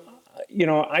 So,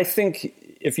 I think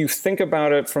if you think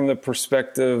about it from the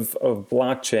perspective of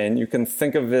blockchain, you can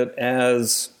think of it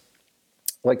as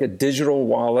like a digital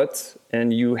wallet,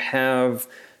 and you have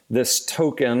this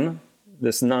token,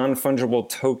 this non-fungible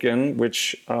token,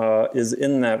 which is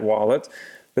in that wallet.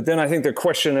 But then I think the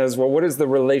question is, well, what is the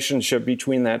relationship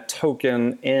between that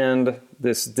token and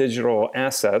this digital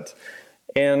asset?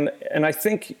 And I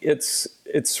think it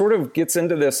sort of gets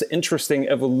into this interesting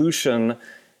evolution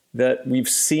that we've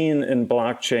seen in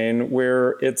blockchain,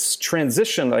 where it's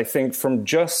transitioned, I think, from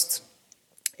just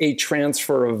a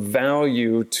transfer of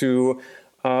value to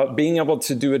being able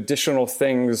to do additional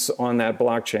things on that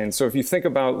blockchain. So if you think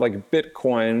about like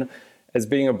Bitcoin as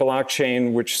being a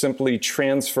blockchain which simply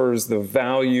transfers the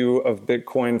value of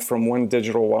Bitcoin from one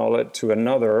digital wallet to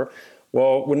another,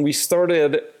 well, when we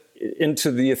started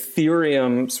into the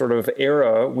Ethereum sort of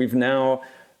era, we've now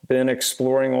been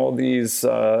exploring all these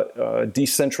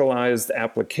decentralized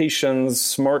applications,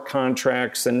 smart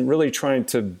contracts, and really trying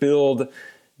to build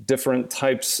different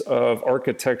types of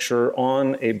architecture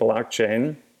on a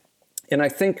blockchain. And I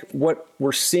think what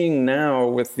we're seeing now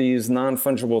with these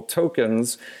non-fungible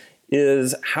tokens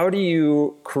is how do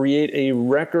you create a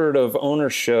record of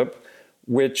ownership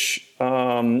which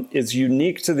is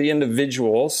unique to the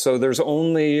individual. So there's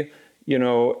only,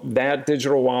 that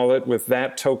digital wallet with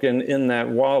that token in that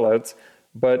wallet,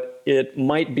 but it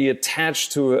might be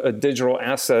attached to a digital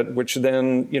asset, which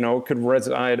then, could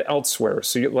reside elsewhere.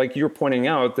 So like you're pointing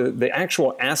out, the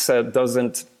actual asset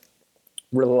doesn't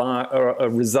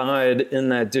reside in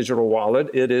that digital wallet.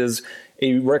 It is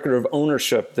a record of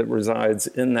ownership that resides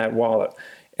in that wallet.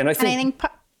 And I think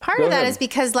part of that is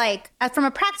because, like, from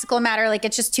a practical matter, like,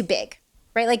 it's just too big,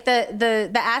 right? Like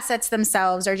the assets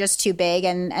themselves are just too big,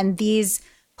 and these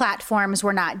platforms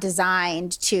were not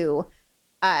designed to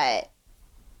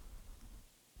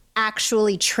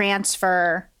actually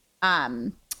transfer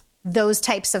those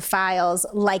types of files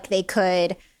like they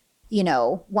could,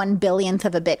 1 billionth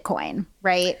of a Bitcoin,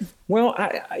 right? Well,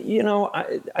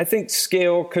 I think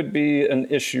scale could be an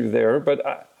issue there,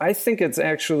 but I think it's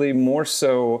actually more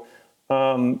so,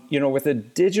 with a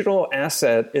digital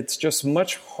asset, it's just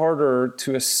much harder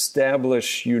to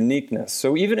establish uniqueness.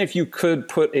 So even if you could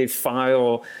put a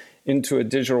file into a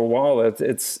digital wallet,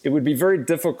 it would be very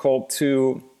difficult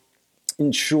to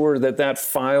ensure that that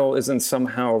file isn't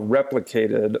somehow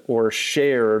replicated or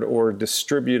shared or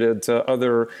distributed to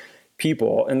other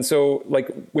people. And so, like,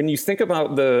 when you think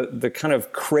about the kind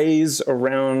of craze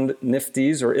around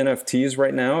Nifties or NFTs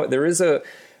right now, there is a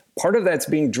part of that's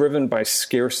being driven by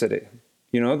scarcity.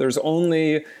 There's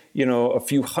only, a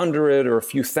few hundred or a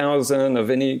few thousand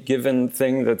of any given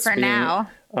thing that's for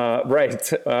now.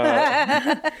 Right.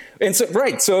 And so,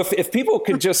 right. So if people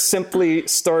could just simply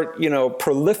start,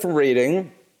 proliferating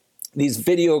these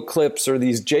video clips or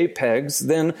these JPEGs,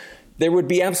 then there would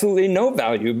be absolutely no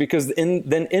value, because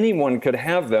then anyone could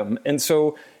have them. And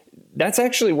so that's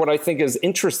actually what I think is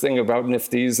interesting about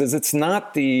Nifties, is it's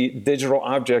not the digital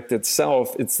object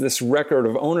itself. It's this record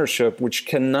of ownership, which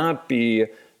cannot be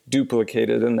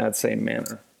duplicated in that same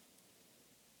manner.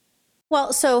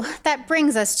 Well, so that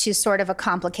brings us to sort of a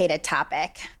complicated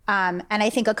topic. And I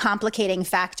think a complicating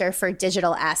factor for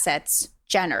digital assets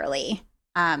generally,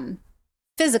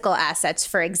 physical assets,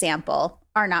 for example,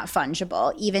 are not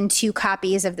fungible. Even 2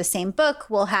 copies of the same book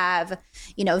will have,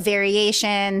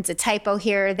 variations, a typo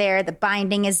here or there. The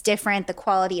binding is different, the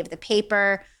quality of the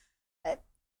paper,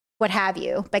 what have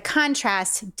you. By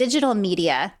contrast, digital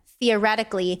media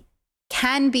theoretically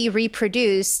can be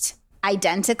reproduced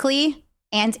identically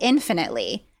and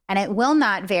infinitely, and it will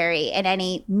not vary in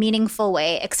any meaningful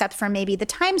way except for maybe the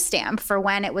timestamp for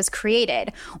when it was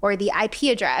created or the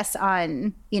IP address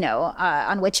on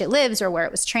which it lives or where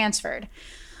it was transferred.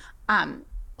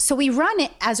 So we run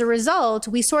it as a result,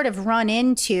 we sort of run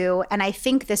into, and I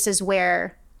think this is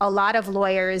where a lot of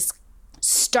lawyers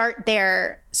start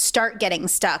getting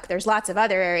stuck. There's lots of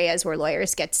other areas where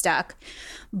lawyers get stuck,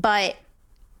 but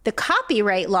the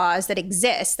copyright laws that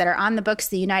exist that are on the books of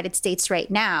the United States right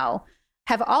now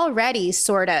have already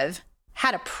sort of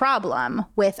had a problem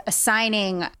with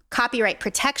assigning copyright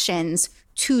protections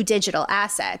to digital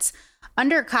assets.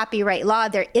 Under copyright law,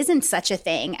 there isn't such a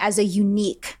thing as a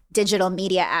unique digital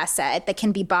media asset that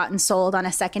can be bought and sold on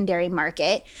a secondary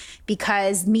market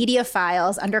because media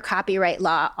files under copyright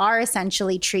law are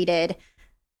essentially treated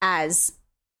as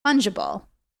fungible.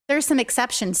 There's some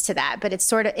exceptions to that, but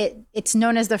it's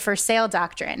known as the first sale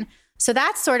doctrine. So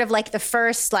that's sort of like the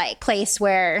first place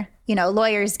where,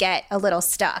 lawyers get a little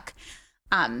stuck,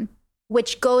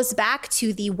 which goes back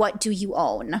to the what do you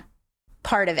own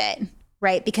part of it,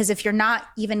 right? Because if you're not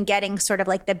even getting sort of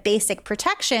like the basic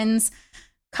protections,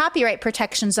 copyright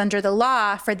protections under the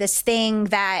law for this thing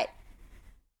that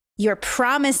you're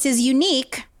promised is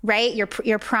unique, right?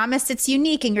 You're promised it's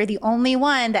unique and you're the only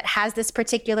one that has this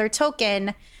particular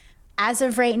token. As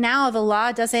of right now, the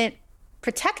law doesn't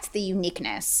protect the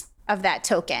uniqueness of that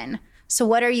token. So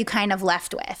what are you kind of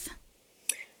left with?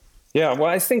 Yeah, well,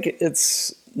 I think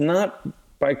it's not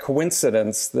by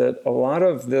coincidence that a lot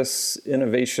of this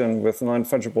innovation with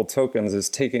non-fungible tokens is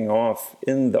taking off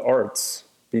in the arts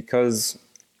because,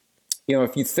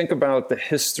 if you think about the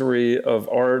history of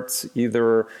art,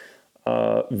 either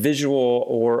visual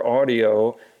or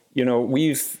audio,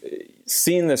 we've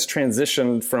seen this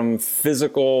transition from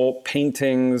physical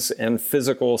paintings and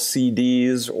physical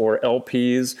CDs or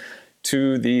LPs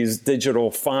to these digital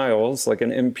files like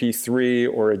an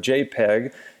MP3 or a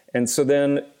JPEG. And so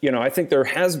then, I think there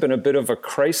has been a bit of a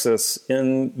crisis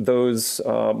in those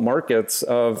markets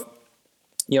of,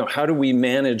 how do we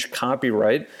manage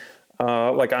copyright?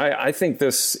 I think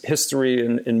this history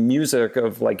in music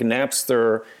of like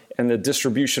Napster and the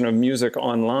distribution of music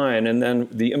online, and then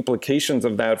the implications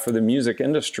of that for the music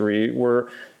industry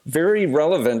were very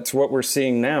relevant to what we're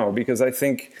seeing now, because I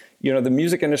think, the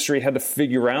music industry had to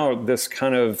figure out this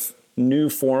kind of new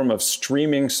form of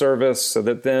streaming service so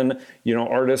that then,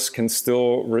 artists can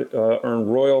still earn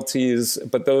royalties,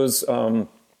 but those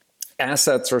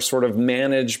assets are sort of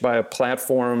managed by a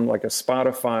platform like a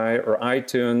Spotify or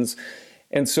iTunes.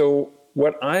 And so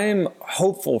what I'm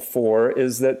hopeful for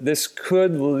is that this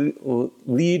could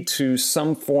lead to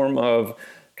some form of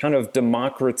kind of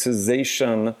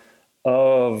democratization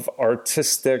of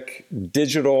artistic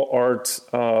digital art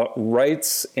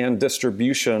rights and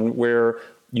distribution, where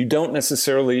you don't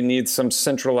necessarily need some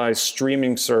centralized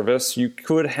streaming service. You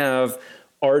could have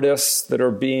artists that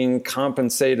are being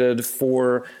compensated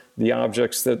for the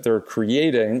objects that they're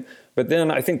creating. But then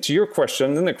I think to your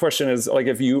question, then the question is, like,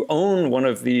 if you own one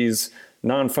of these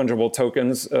non-fungible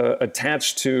tokens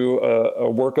attached to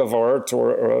a work of art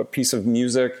or a piece of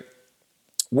music,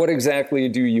 what exactly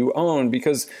do you own?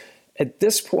 Because at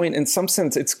this point, in some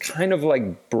sense, it's kind of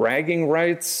like bragging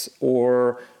rights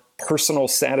or personal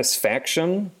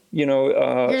satisfaction.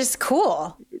 You're just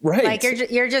cool, right? Like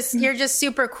you're just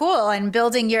super cool and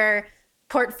building your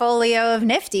portfolio of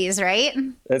Nifties, right?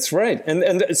 That's right.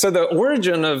 And so the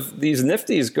origin of these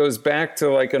Nifties goes back to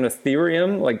like an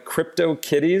Ethereum, like crypto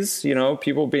kitties,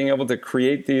 people being able to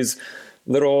create these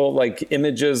little like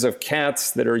images of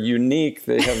cats that are unique.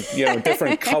 They have,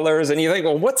 different colors. And you think,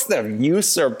 well, what's the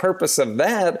use or purpose of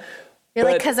that? You're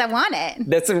like, because I want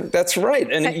it. That's right.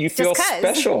 And you feel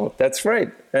special. That's right.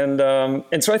 And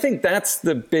so I think that's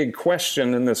the big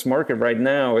question in this market right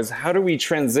now is how do we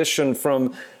transition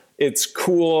from it's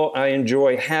cool, I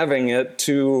enjoy having it,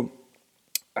 to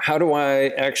how do I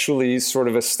actually sort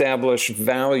of establish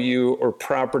value or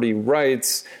property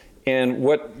rights, and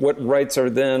what rights are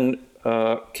then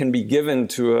can be given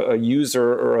to a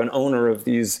user or an owner of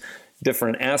these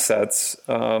different assets,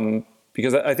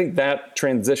 because I think that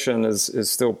transition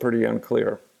is still pretty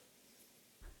unclear.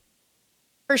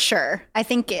 For sure. I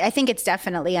think it's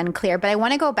definitely unclear, but I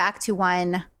want to go back to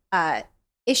one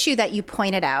issue that you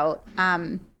pointed out,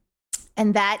 and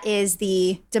that is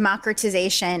the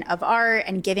democratization of art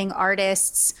and giving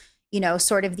artists,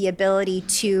 sort of the ability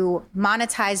to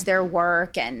monetize their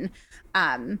work and,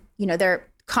 their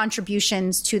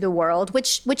contributions to the world,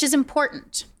 which is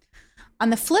important. On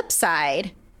the flip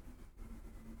side,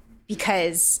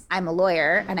 because I'm a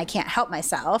lawyer and I can't help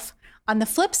myself, on the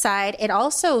flip side, it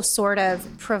also sort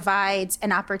of provides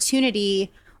an opportunity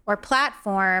or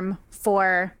platform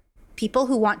for people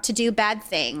who want to do bad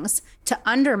things to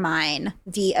undermine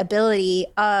the ability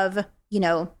of,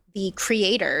 the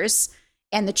creators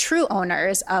and the true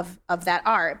owners of that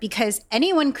art, because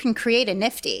anyone can create a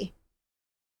Nifty,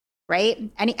 right?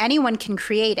 Anyone can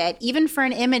create it, even for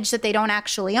an image that they don't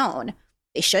actually own.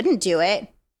 They shouldn't do it,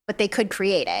 but they could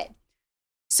create it.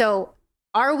 So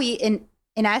are we in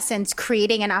essence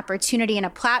creating an opportunity and a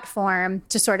platform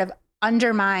to sort of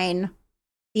undermine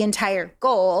the entire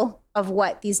goal of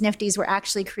what these Nifties were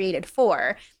actually created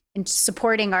for, and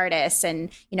supporting artists and,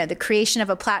 the creation of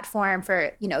a platform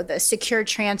for, the secure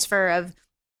transfer of,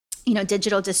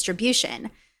 digital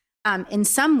distribution. In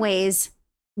some ways,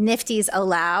 Nifties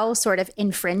allow sort of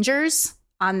infringers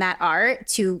on that art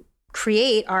to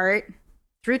create art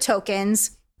through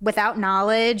tokens without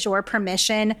knowledge or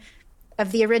permission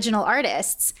of the original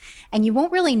artists. And you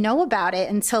won't really know about it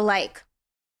until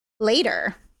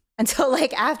later, until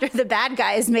after the bad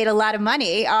guys made a lot of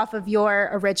money off of your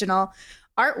original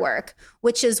artwork,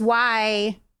 which is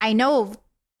why I know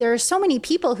there are so many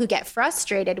people who get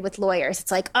frustrated with lawyers.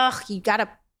 It's like, you gotta,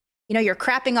 you're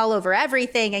crapping all over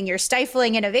everything and you're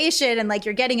stifling innovation and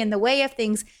you're getting in the way of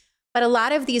things. But a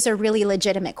lot of these are really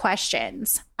legitimate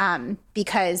questions,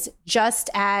 because just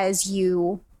as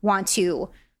you want to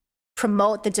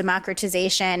promote the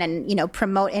democratization and,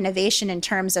 promote innovation in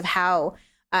terms of how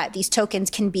these tokens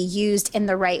can be used in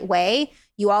the right way,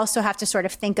 you also have to sort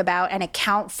of think about and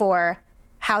account for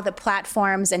how the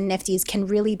platforms and Nifties can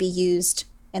really be used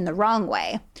in the wrong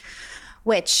way,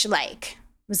 which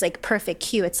was perfect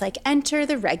cue. It's enter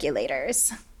the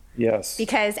regulators. Yes.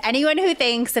 Because anyone who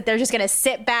thinks that they're just going to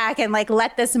sit back and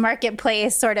let this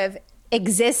marketplace sort of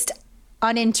exist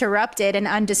uninterrupted and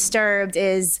undisturbed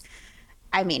is,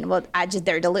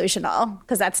 they're delusional,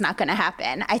 because that's not going to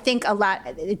happen. I think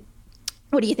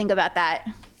what do you think about that?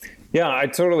 Yeah, I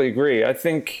totally agree. I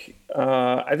think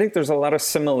there's a lot of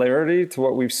similarity to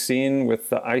what we've seen with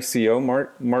the ICO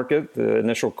market, the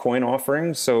initial coin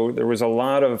offering. So there was a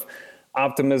lot of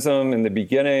optimism in the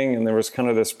beginning, and there was kind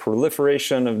of this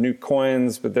proliferation of new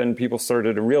coins, but then people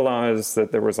started to realize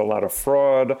that there was a lot of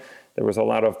fraud. There was a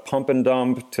lot of pump and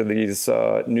dump to these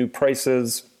new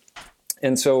prices.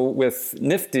 And so with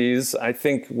Nifties, I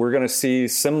think we're going to see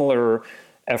similar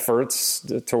efforts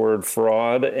toward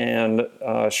fraud and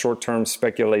short-term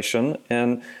speculation.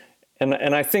 And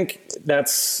I think that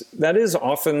is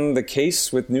often the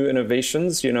case with new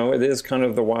innovations. It is kind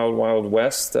of the wild, wild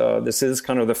west. This is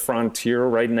kind of the frontier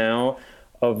right now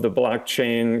of the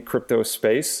blockchain crypto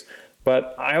space.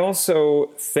 But I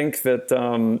also think that,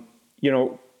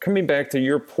 coming back to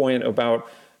your point about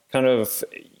kind of,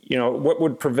 what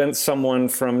would prevent someone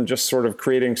from just sort of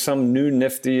creating some new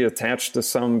Nifty attached to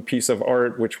some piece of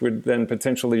art, which would then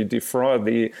potentially defraud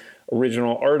the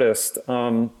original artist.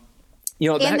 And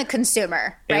the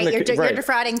consumer, right? You're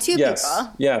defrauding two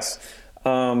people. Yes.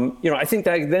 I think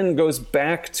that then goes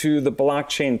back to the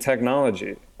blockchain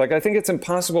technology. I think it's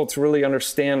impossible to really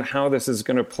understand how this is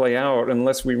going to play out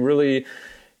unless we really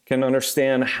can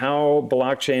understand how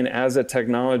blockchain as a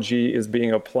technology is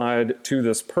being applied to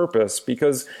this purpose.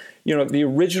 Because, the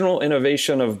original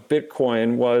innovation of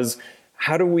Bitcoin was,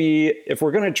 how do we, if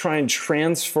we're going to try and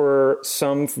transfer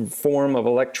some form of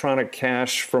electronic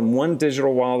cash from one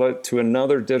digital wallet to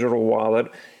another digital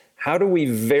wallet, how do we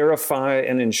verify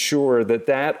and ensure that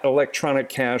that electronic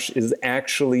cash is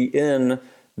actually in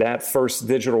that first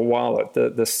digital wallet,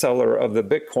 the seller of the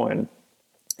Bitcoin?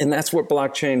 And that's what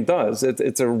blockchain does.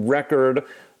 It's a record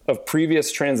of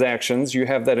previous transactions. You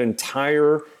have that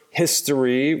entire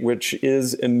history, which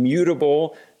is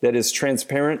immutable, that is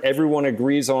transparent. Everyone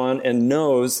agrees on and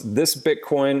knows this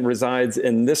Bitcoin resides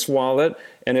in this wallet.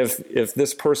 And if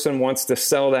this person wants to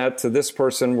sell that to this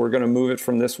person, we're going to move it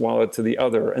from this wallet to the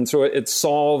other. And so it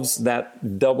solves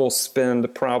that double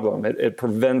spend problem. It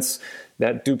prevents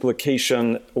that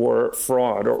duplication or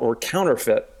fraud or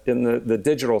counterfeit in the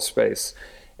digital space.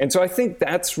 And so I think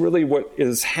that's really what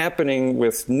is happening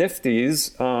with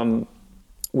Nifties,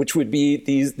 which would be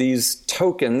these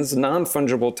tokens,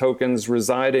 non-fungible tokens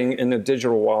residing in a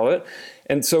digital wallet.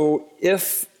 And so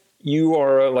if you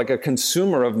are like a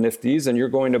consumer of Nifties and you're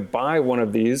going to buy one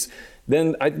of these,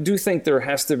 then I do think there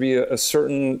has to be a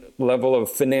certain level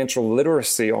of financial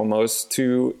literacy almost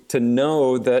to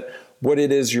know that what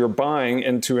it is you're buying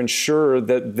and to ensure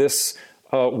that this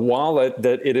wallet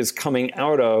that it is coming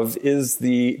out of is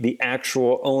the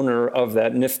actual owner of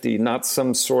that Nifty, not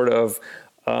some sort of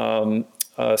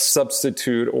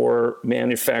substitute or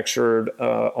manufactured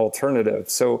alternative.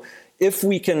 So if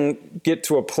we can get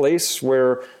to a place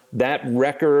where that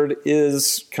record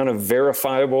is kind of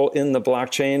verifiable in the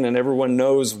blockchain and everyone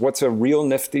knows what's a real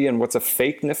Nifty and what's a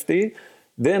fake Nifty,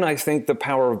 then I think the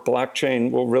power of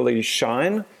blockchain will really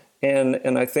shine.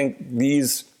 And I think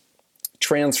these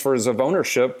transfers of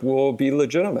ownership will be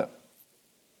legitimate.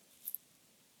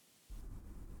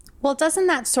 Well, doesn't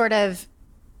that sort of,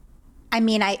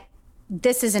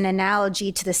 this is an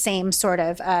analogy to the same sort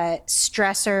of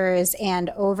stressors and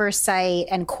oversight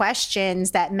and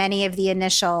questions that many of the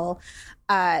initial,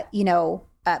 platforms,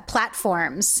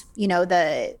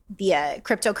 the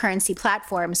cryptocurrency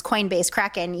platforms, Coinbase,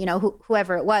 Kraken,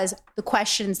 whoever it was, the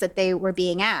questions that they were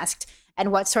being asked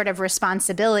and what sort of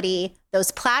responsibility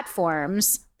those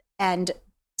platforms, and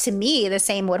to me, the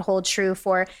same would hold true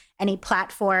for any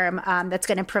platform that's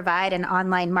going to provide an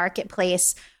online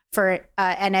marketplace for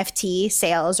NFT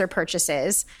sales or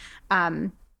purchases,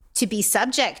 to be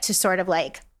subject to sort of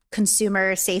like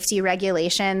consumer safety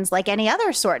regulations like any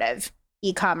other sort of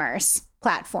e-commerce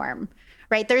platform,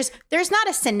 right? There's not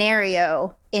a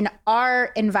scenario in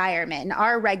our environment, in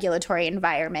our regulatory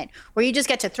environment, where you just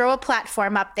get to throw a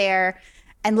platform up there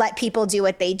and let people do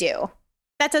what they do.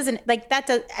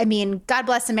 God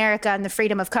bless America and the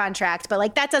freedom of contract,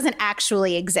 but that doesn't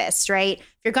actually exist, right? If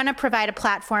you're going to provide a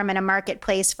platform and a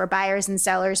marketplace for buyers and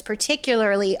sellers,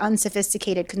 particularly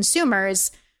unsophisticated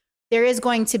consumers, there is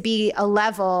going to be a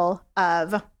level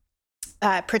of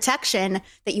protection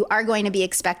that you are going to be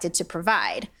expected to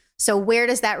provide. So where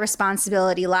does that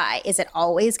responsibility lie? Is it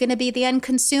always going to be the end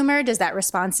consumer? Does that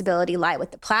responsibility lie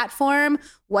with the platform?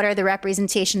 What are the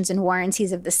representations and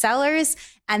warranties of the sellers?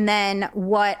 And then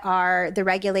what are the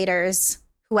regulators,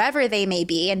 whoever they may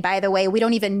be? And by the way, we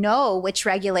don't even know which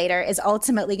regulator is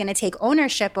ultimately going to take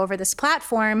ownership over this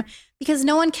platform, because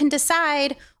no one can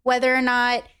decide whether or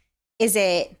not is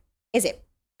it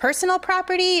personal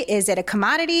property? Is it a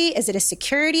commodity? Is it a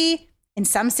security? In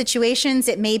some situations,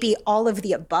 it may be all of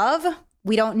the above.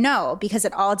 We don't know, because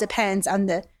it all depends on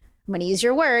the, I'm going to use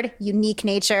your word, unique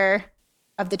nature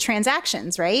of the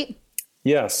transactions, right?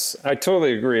 Yes, I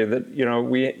totally agree that,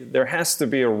 there has to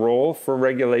be a role for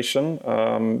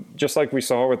regulation, just like we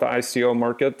saw with the ICO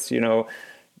markets,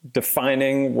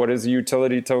 defining what is a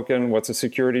utility token, what's a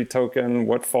security token,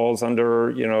 what falls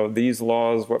under, these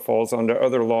laws, what falls under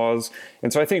other laws.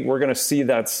 And so I think we're going to see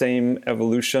that same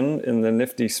evolution in the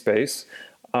Nifty space.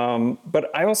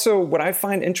 But what I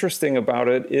find interesting about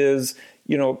it is,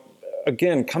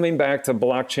 again, coming back to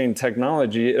blockchain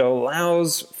technology, it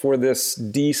allows for this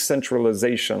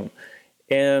decentralization.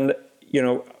 And,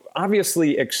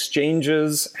 obviously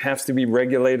exchanges have to be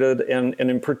regulated, and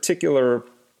in particular,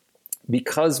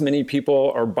 because many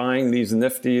people are buying these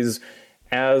Nifties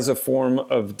as a form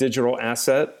of digital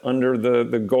asset under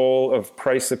the goal of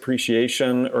price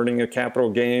appreciation, earning a capital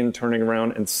gain, turning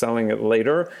around and selling it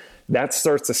later, that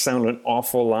starts to sound an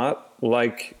awful lot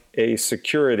like a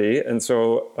security. And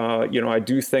so, I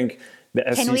do think the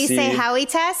SEC... Can we say Howey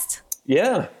test?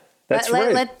 Yeah, that's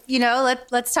right.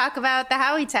 Let's talk about the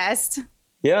Howey test.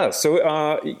 Yeah. So,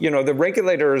 the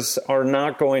regulators are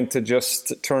not going to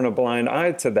just turn a blind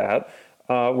eye to that.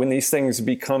 When these things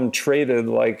become traded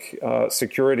like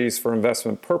securities for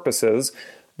investment purposes.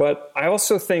 But I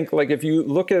also think, if you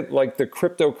look at the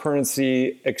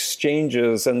cryptocurrency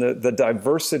exchanges and the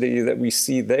diversity that we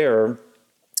see there,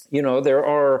 there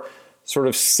are sort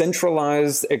of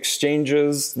centralized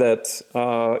exchanges that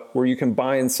where you can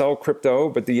buy and sell crypto,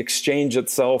 but the exchange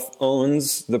itself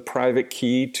owns the private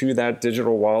key to that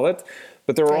digital wallet.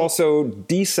 But there are also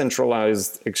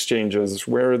decentralized exchanges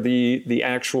where the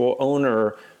actual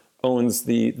owner owns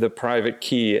the private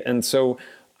key. And so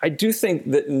I do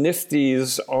think that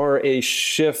Nifties are a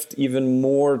shift even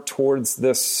more towards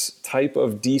this type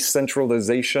of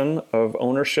decentralization of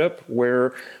ownership,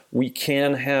 where we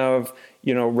can have,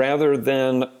 rather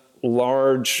than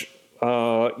large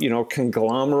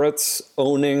conglomerates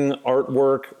owning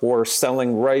artwork or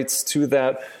selling rights to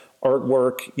that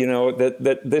artwork,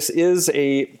 that this is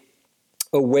a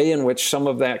way in which some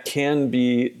of that can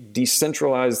be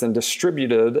decentralized and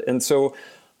distributed. And so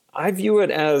I view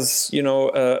it as,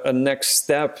 a next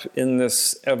step in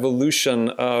this evolution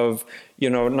of,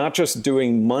 not just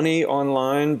doing money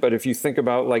online, but if you think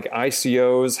about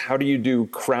ICOs, how do you do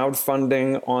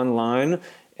crowdfunding online?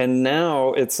 And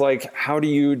now it's like, how do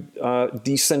you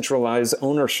decentralize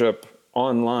ownership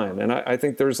online? And I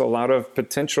think there's a lot of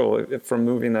potential from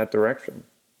moving that direction.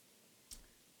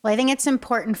 Well, I think it's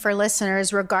important for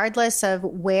listeners, regardless of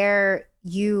where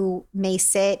you may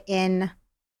sit in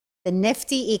the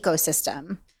Nifty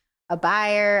ecosystem, a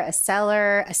buyer, a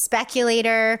seller, a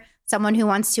speculator, someone who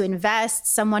wants to invest,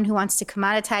 someone who wants to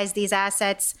commoditize these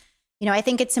assets. I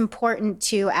think it's important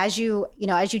to, as you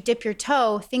dip your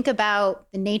toe, think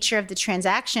about the nature of the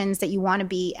transactions that you want to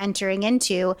be entering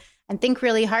into, and think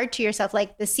really hard to yourself.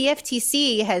 Like the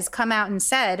CFTC has come out and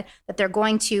said that they're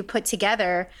going to put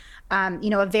together,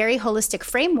 a very holistic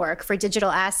framework for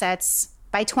digital assets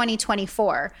by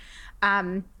 2024.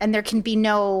 And there can be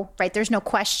there's no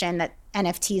question that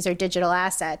NFTs are digital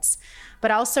assets. But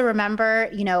also remember,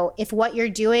 if what you're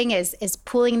doing is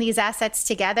pooling these assets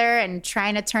together and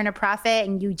trying to turn a profit,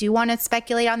 and you do want to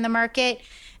speculate on the market,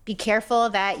 be careful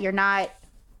that you're not,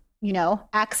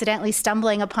 accidentally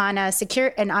stumbling upon an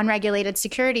unregulated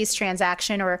securities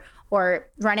transaction or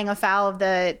running afoul of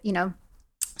the,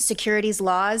 securities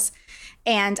laws.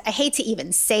 And I hate to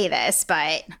even say this,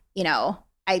 but,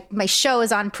 my show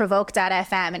is on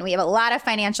Provoke.fm, and we have a lot of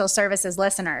financial services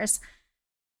listeners.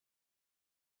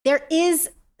 There is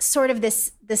sort of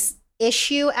this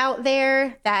issue out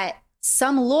there that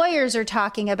some lawyers are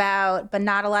talking about, but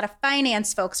not a lot of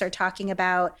finance folks are talking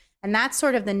about. And that's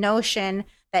sort of the notion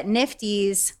that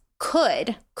Nifties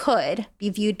could be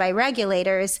viewed by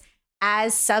regulators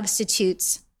as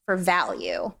substitutes for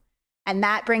value. And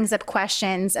that brings up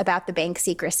questions about the Bank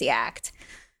Secrecy Act.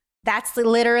 That's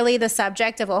literally the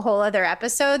subject of a whole other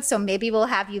episode. So maybe we'll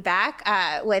have you back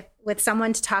with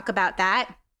someone to talk about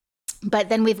that. But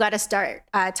then we've got to start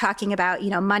talking about,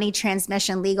 money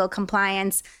transmission, legal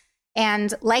compliance.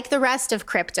 And like the rest of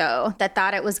crypto that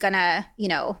thought it was going to,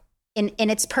 in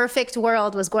its perfect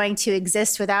world was going to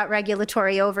exist without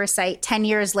regulatory oversight, 10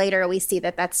 years later, we see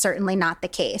that that's certainly not the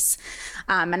case.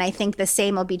 And I think the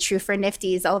same will be true for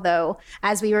Nifties, although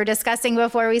as we were discussing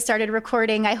before we started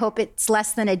recording, I hope it's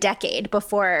less than a decade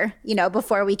before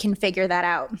we can figure that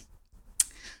out.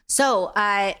 So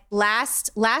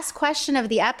last question of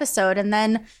the episode, and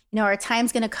then, our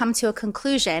time's going to come to a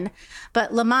conclusion.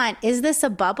 But Lamont, is this a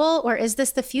bubble or is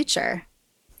this the future?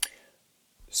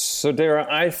 So Dara,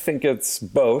 I think it's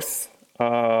both.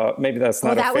 Maybe that's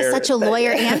not that was such a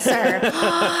lawyer answer.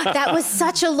 That was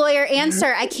such a lawyer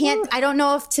answer. I don't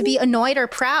know if to be annoyed or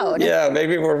proud. Yeah,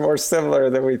 maybe we're more similar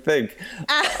than we think.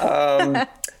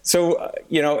 So,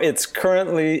 it's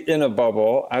currently in a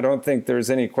bubble. I don't think there's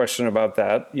any question about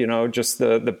that. Just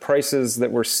the prices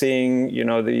that we're seeing,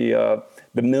 the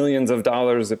millions of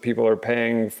dollars that people are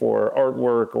paying for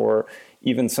artwork or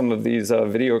even some of these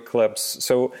video clips.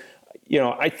 So,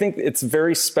 I think it's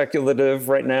very speculative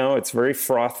right now. It's very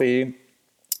frothy.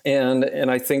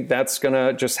 And I think that's going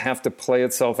to just have to play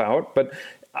itself out. But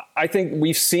I think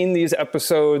we've seen these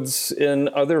episodes in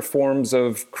other forms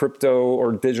of crypto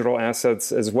or digital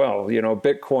assets as well.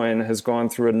 Bitcoin has gone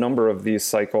through a number of these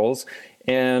cycles.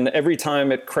 And every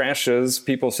time it crashes,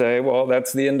 people say, well,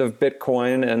 that's the end of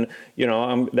Bitcoin. And,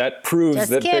 that proves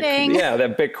that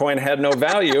Bitcoin had no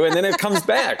value. And then it comes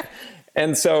back.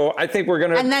 And so I think we're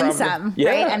going to... And then some,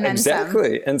 yeah, right? And then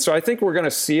exactly. Some. And so I think we're going to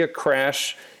see a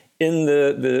crash in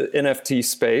the NFT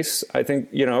space. I think,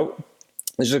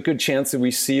 there's a good chance that we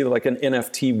see like an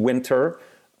NFT winter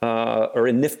or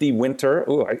a nifty winter.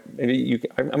 Oh,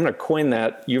 I'm going to coin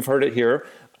that. You've heard it here.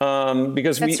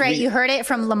 Because That's right. You heard it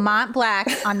from Lamont Black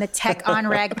on the Tech on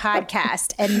Reg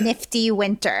podcast, a nifty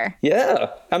winter.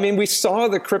 Yeah. I mean, we saw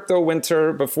the crypto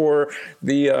winter before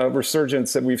the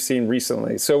resurgence that we've seen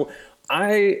recently. So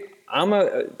I'm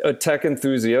a tech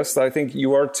enthusiast. I think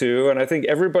you are too. And I think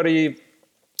everybody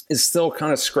is still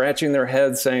kind of scratching their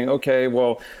heads saying, okay,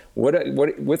 well, what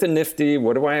with a Nifty,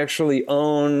 what do I actually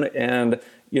own? And,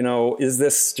 is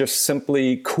this just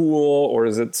simply cool, or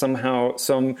is it somehow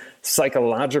some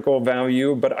psychological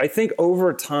value? But I think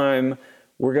over time,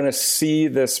 we're going to see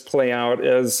this play out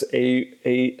as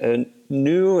a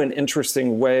new and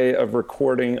interesting way of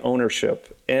recording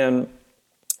ownership. And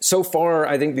so far,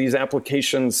 I think these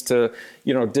applications to,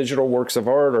 digital works of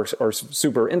art are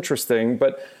super interesting.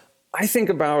 But I think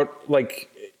about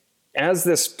as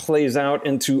this plays out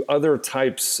into other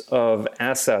types of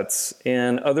assets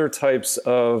and other types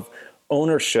of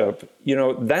ownership,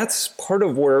 that's part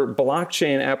of where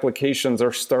blockchain applications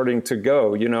are starting to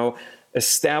go,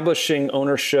 establishing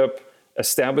ownership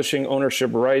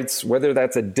rights, whether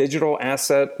that's a digital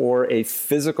asset or a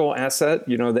physical asset,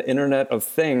 the Internet of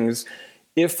Things.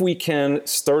 If we can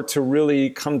start to really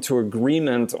come to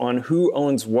agreement on who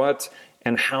owns what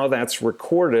and how that's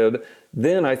recorded,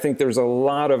 then I think there's a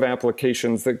lot of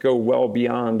applications that go well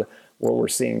beyond what we're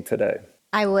seeing today.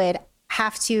 I would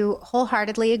have to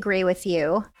wholeheartedly agree with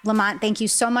you. Lamont, thank you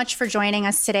so much for joining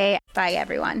us today. Bye,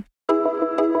 everyone.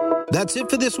 That's it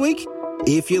for this week.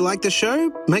 If you like the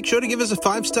show, make sure to give us a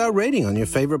 5-star rating on your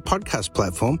favorite podcast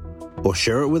platform, or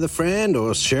share it with a friend,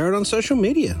 or share it on social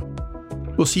media.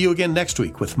 We'll see you again next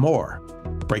week with more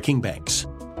Breaking Banks.